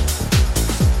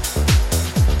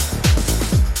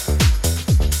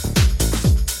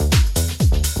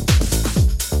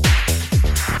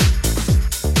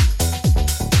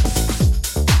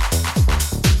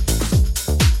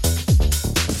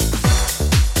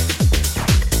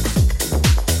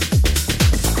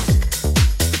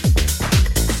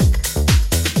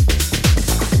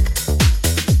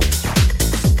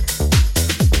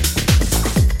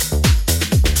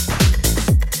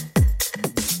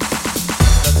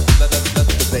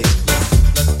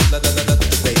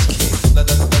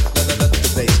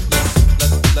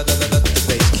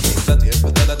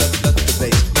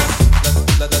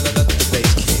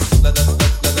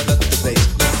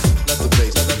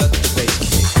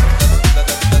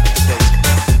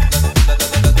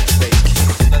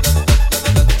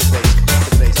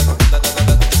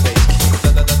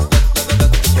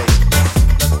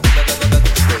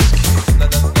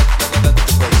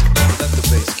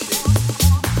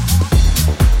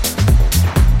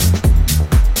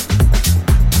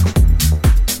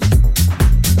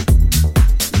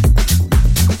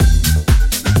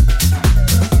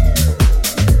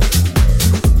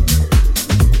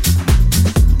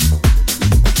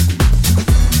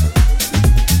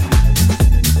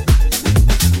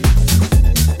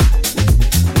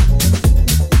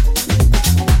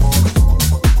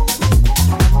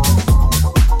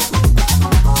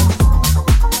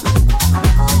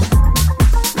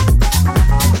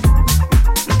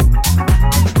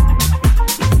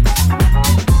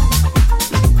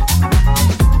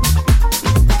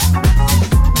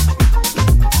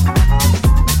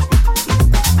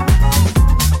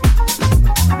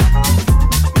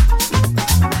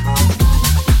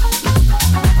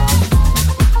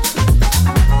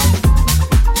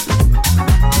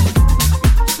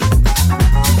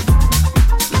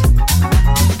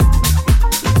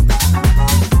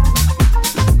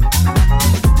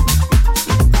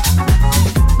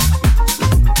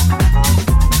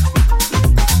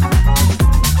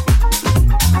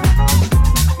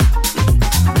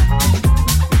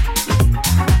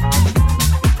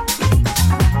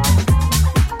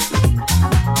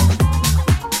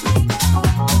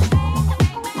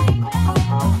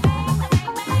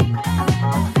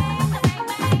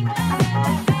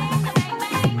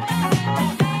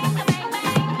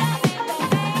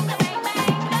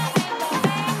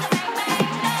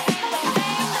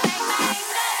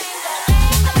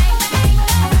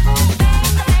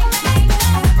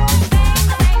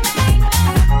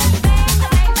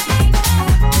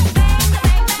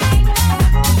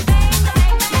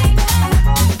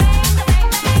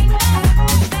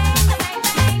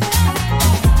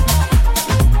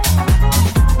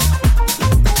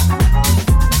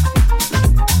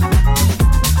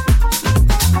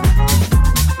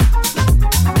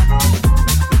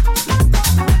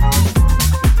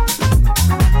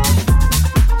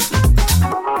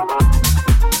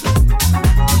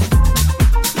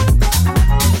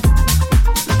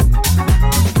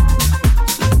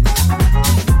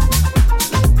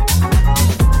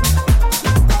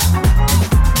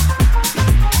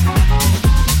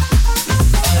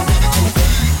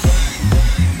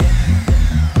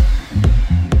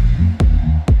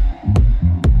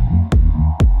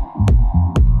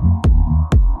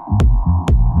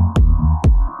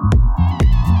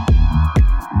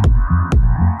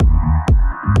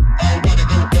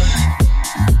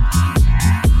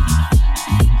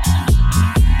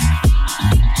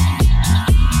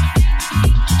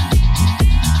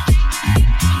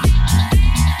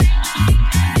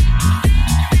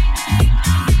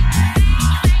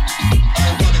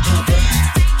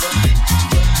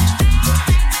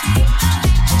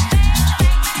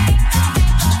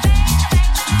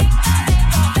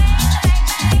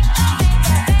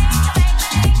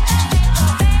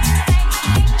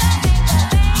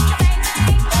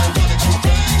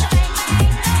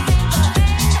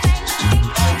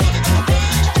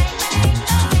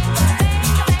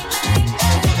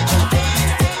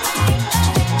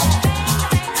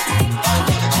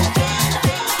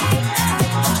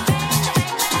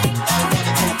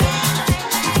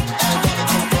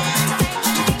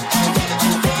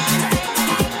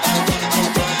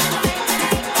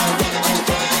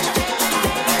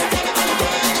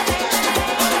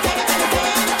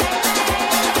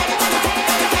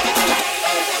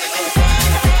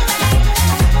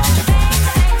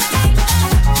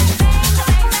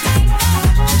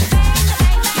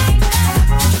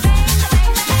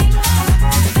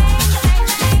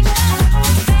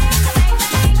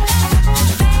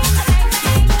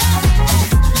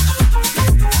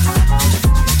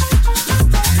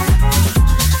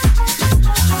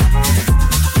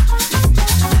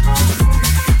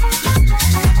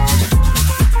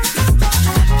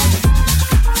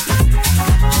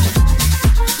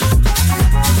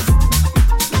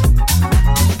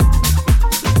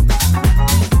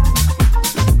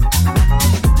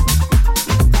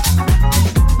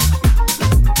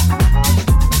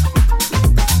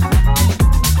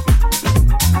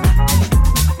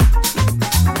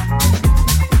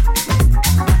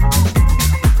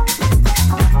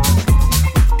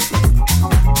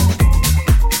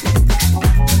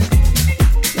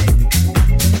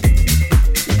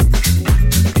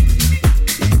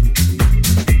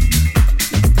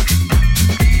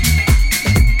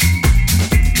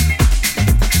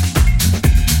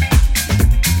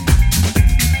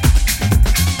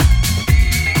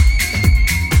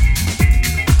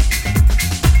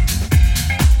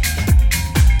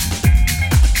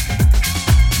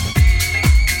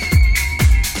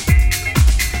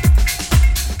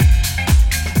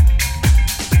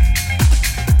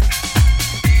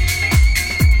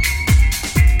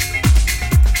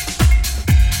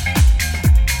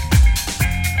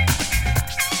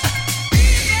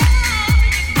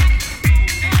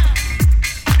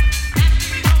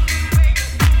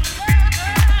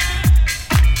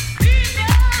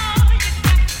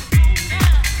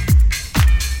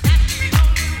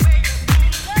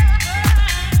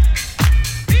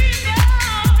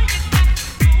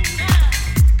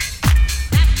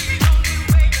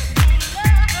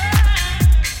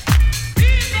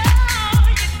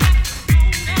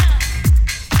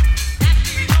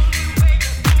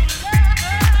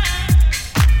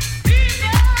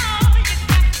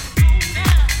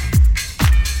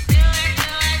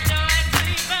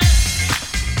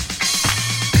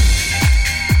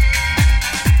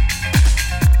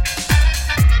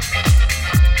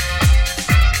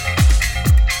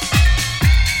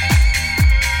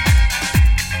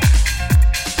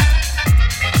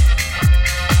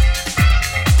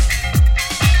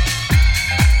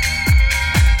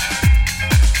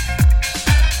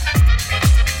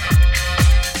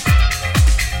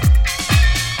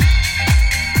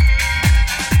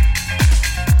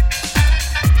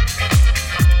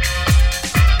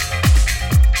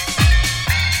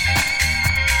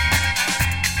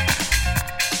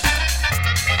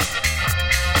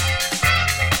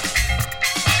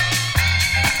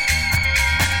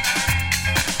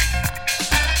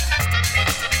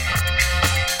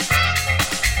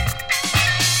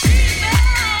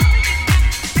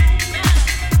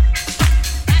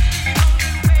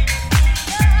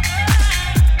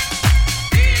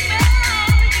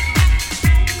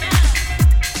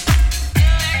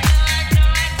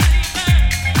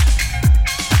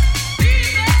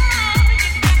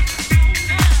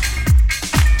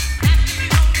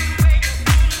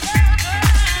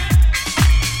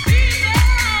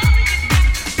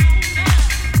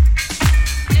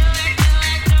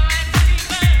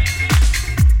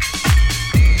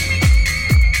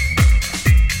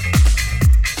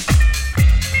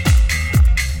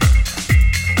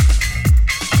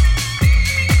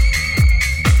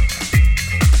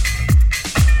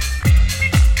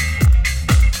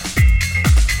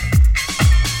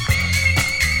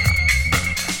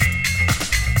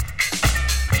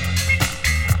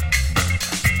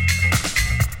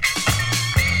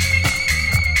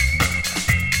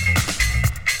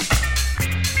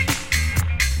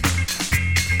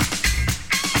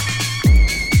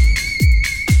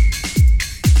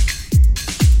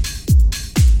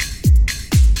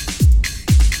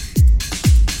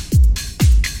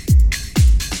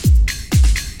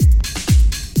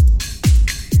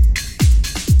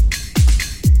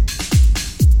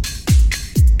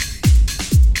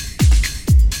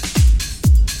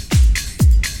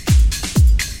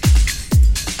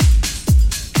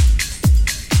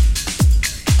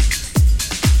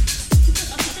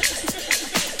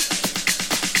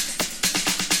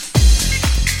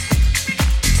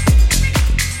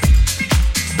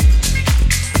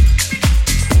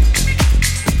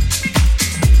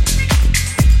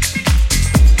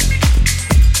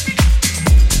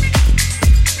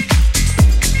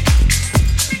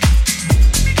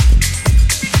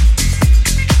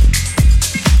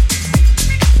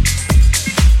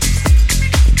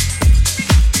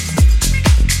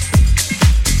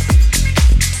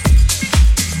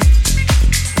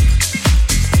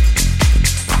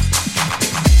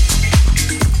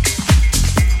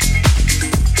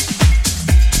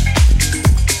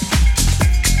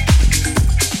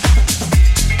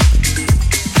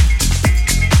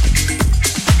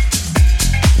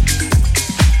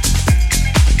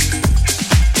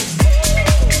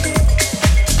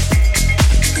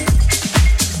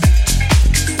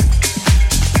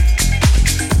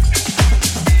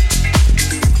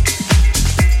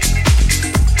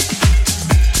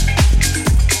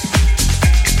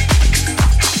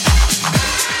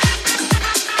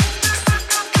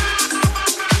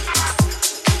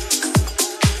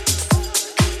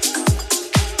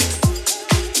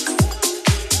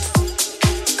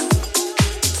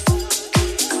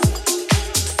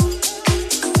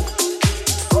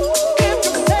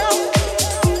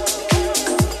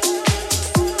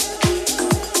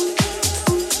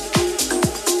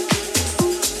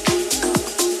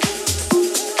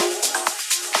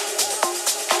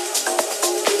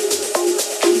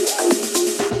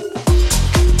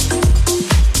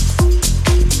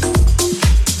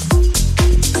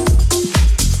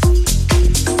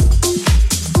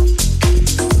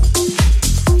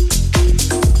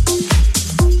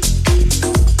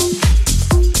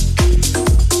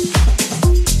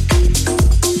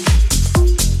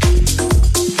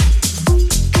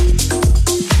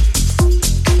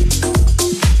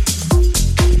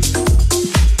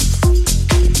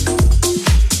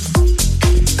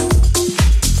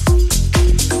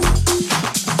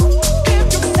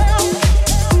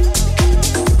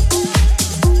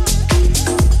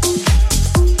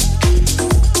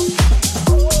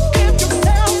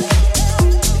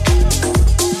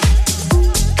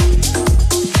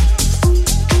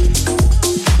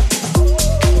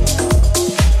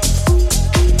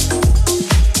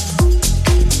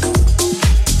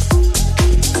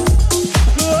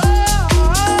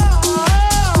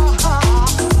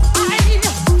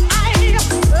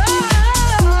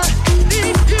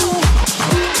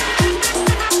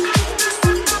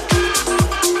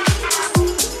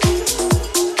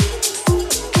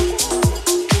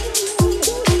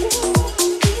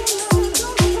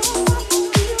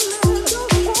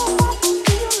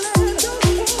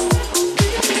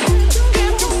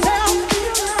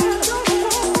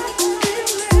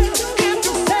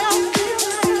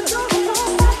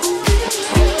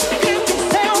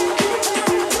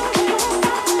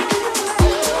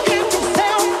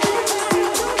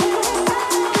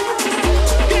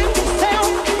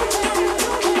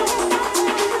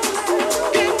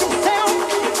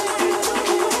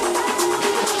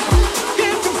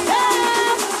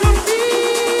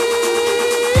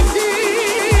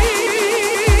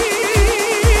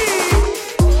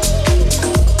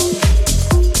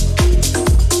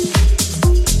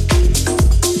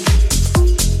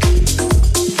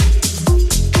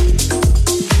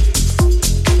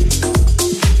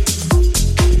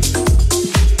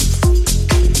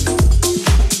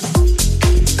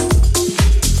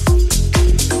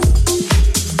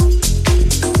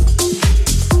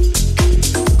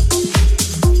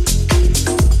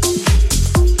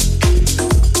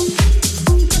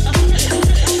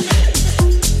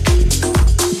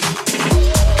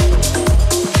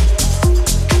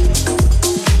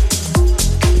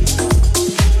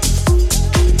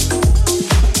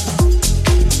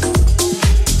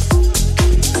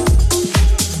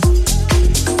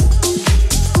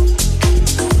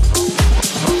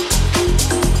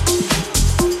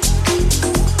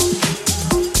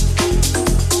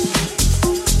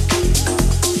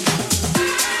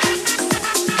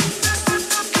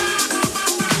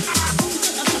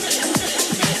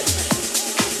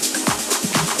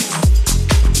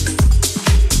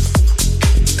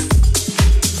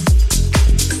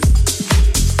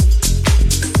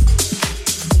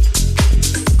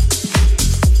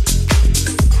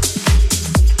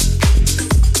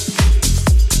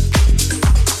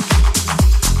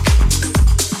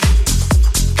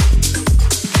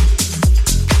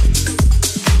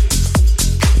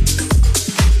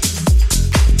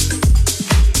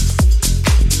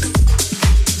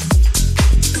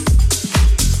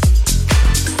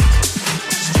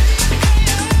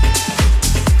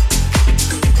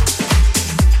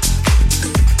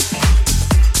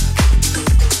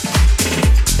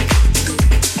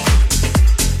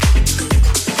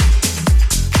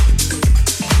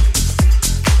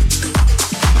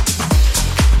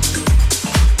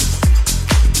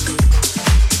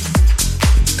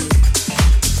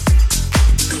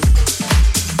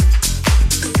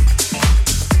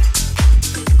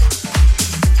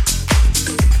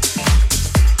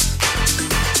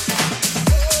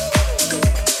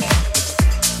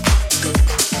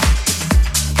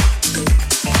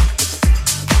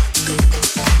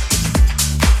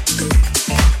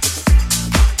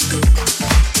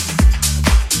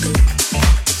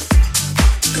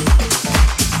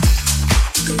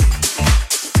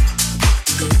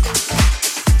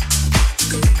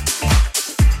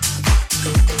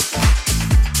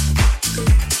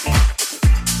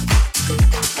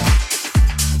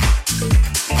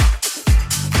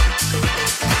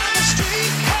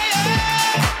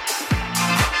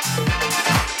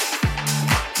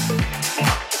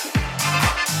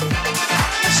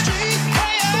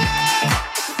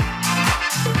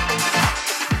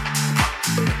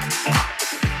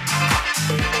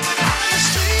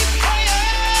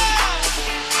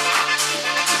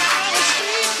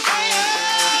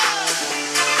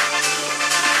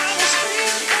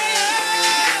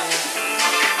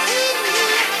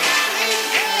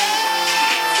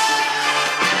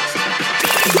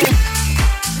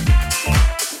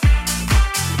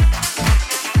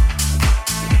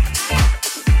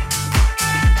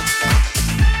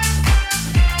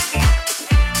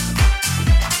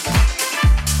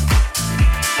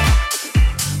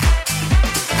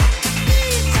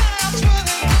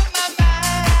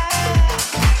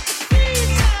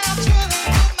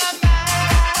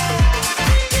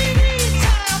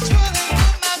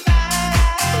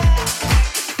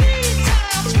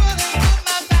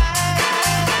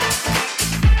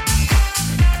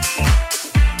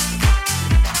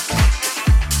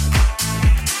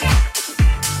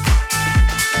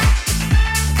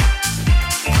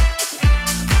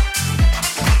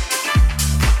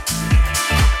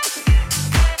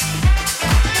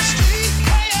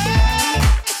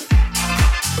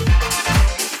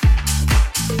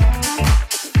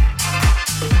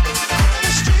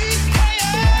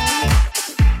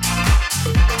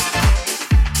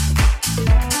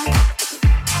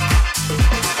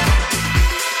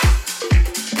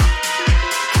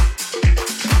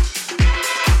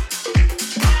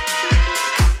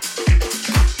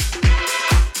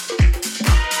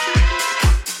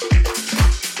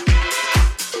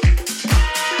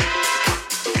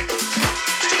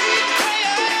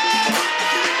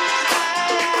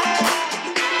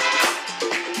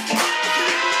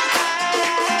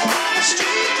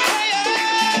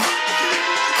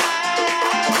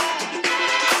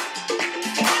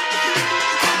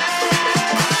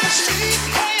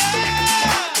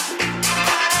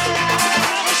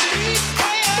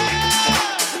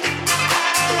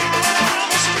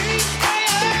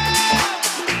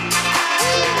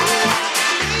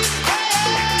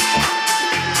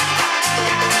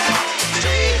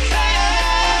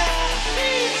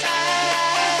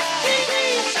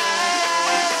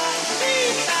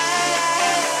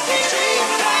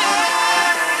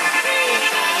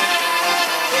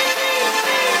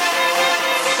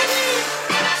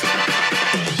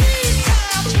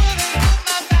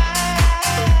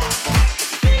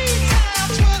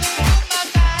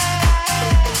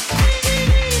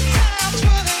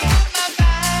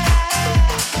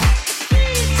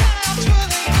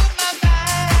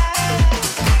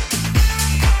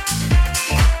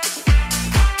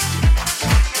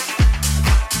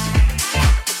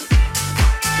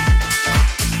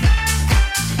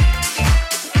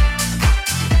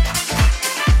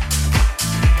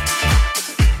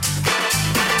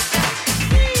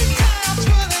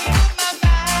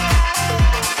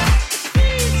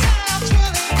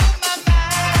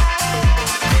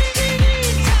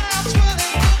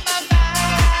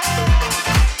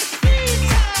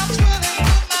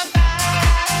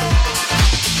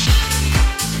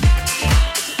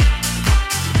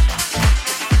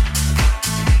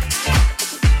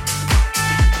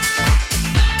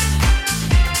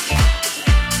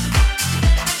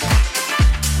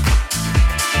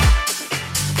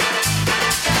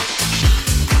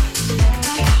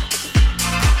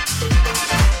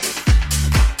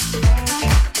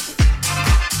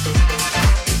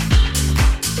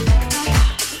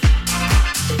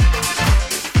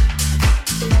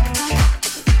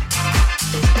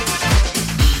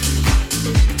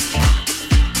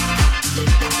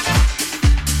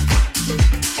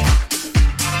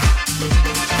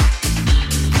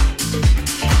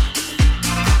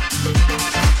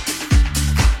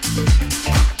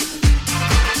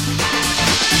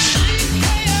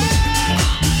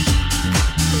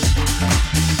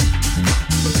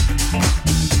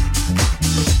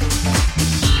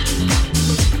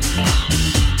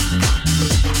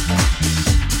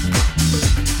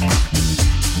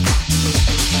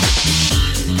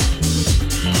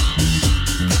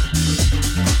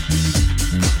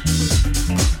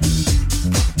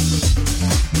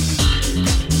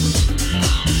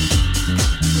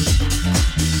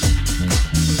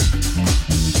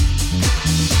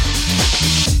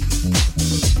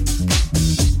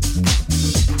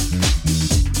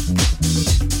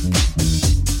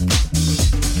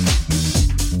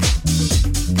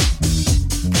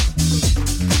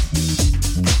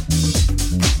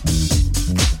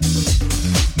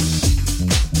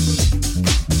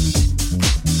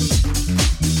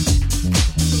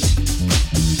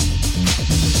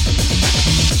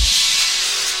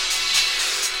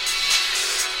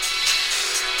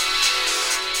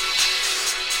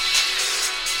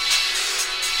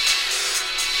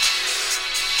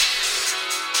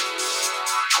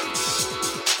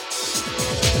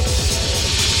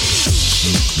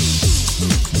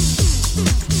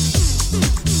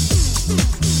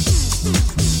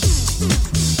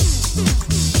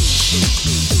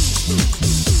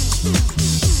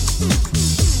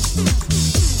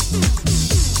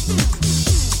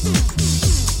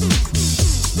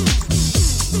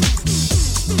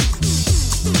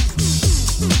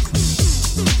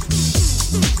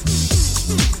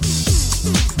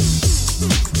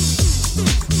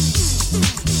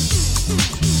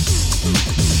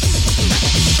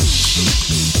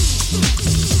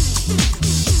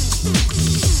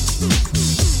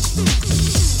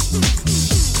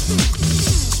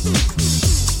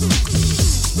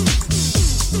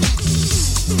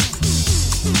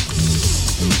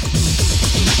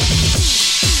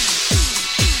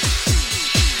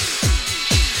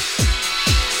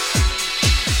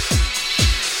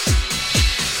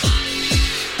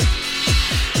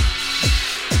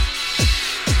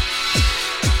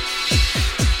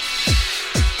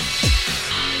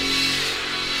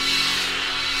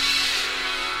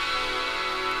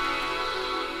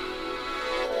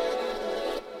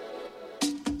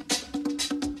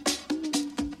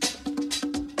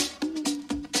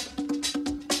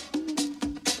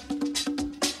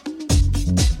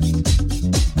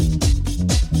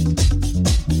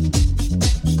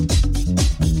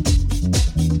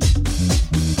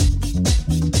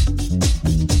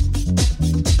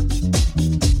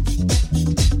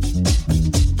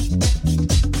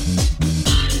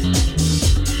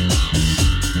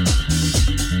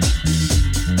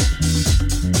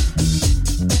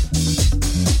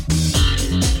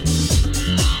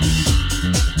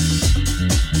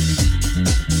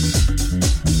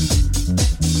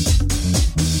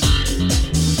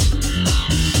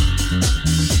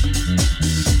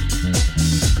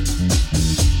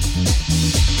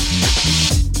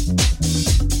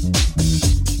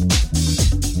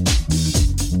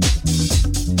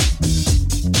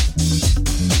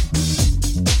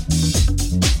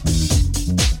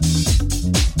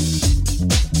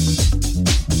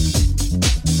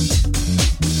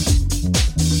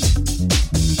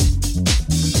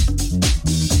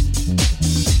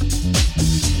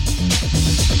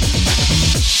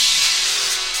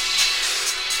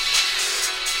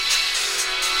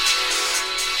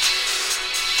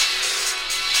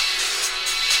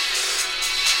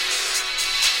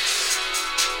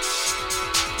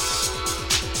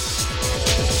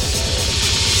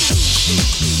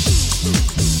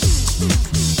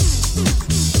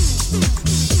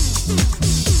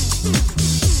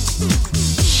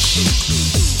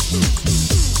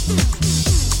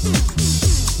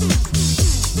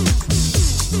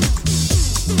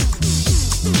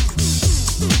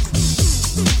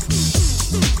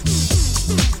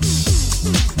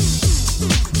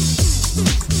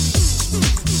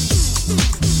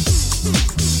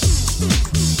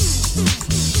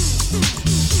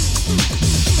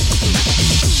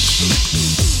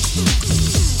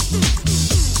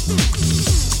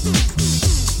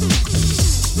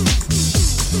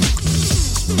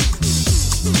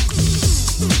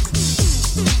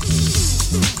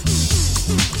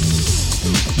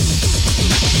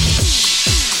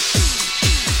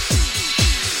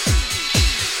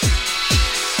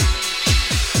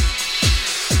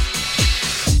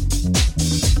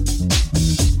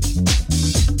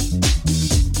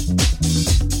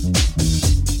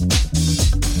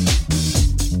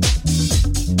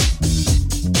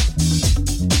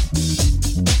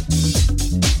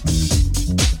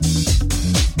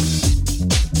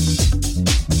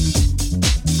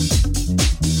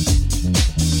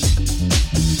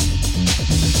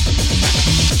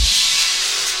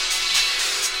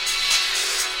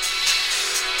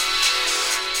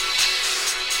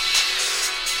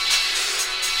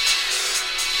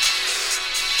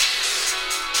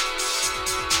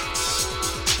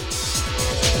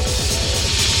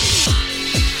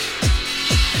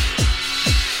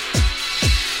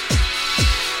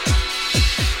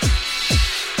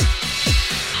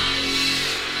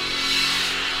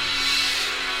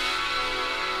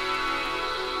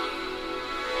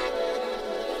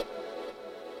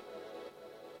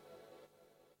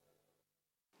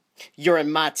 You're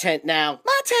in my tent now.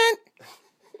 My tent.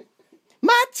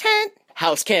 My tent.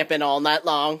 House camping all night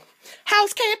long.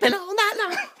 House camping all night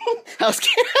long.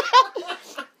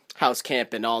 House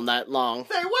camping all night long.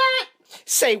 Say what?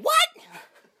 Say what?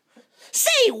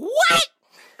 Say what?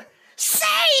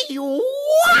 Say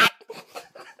what?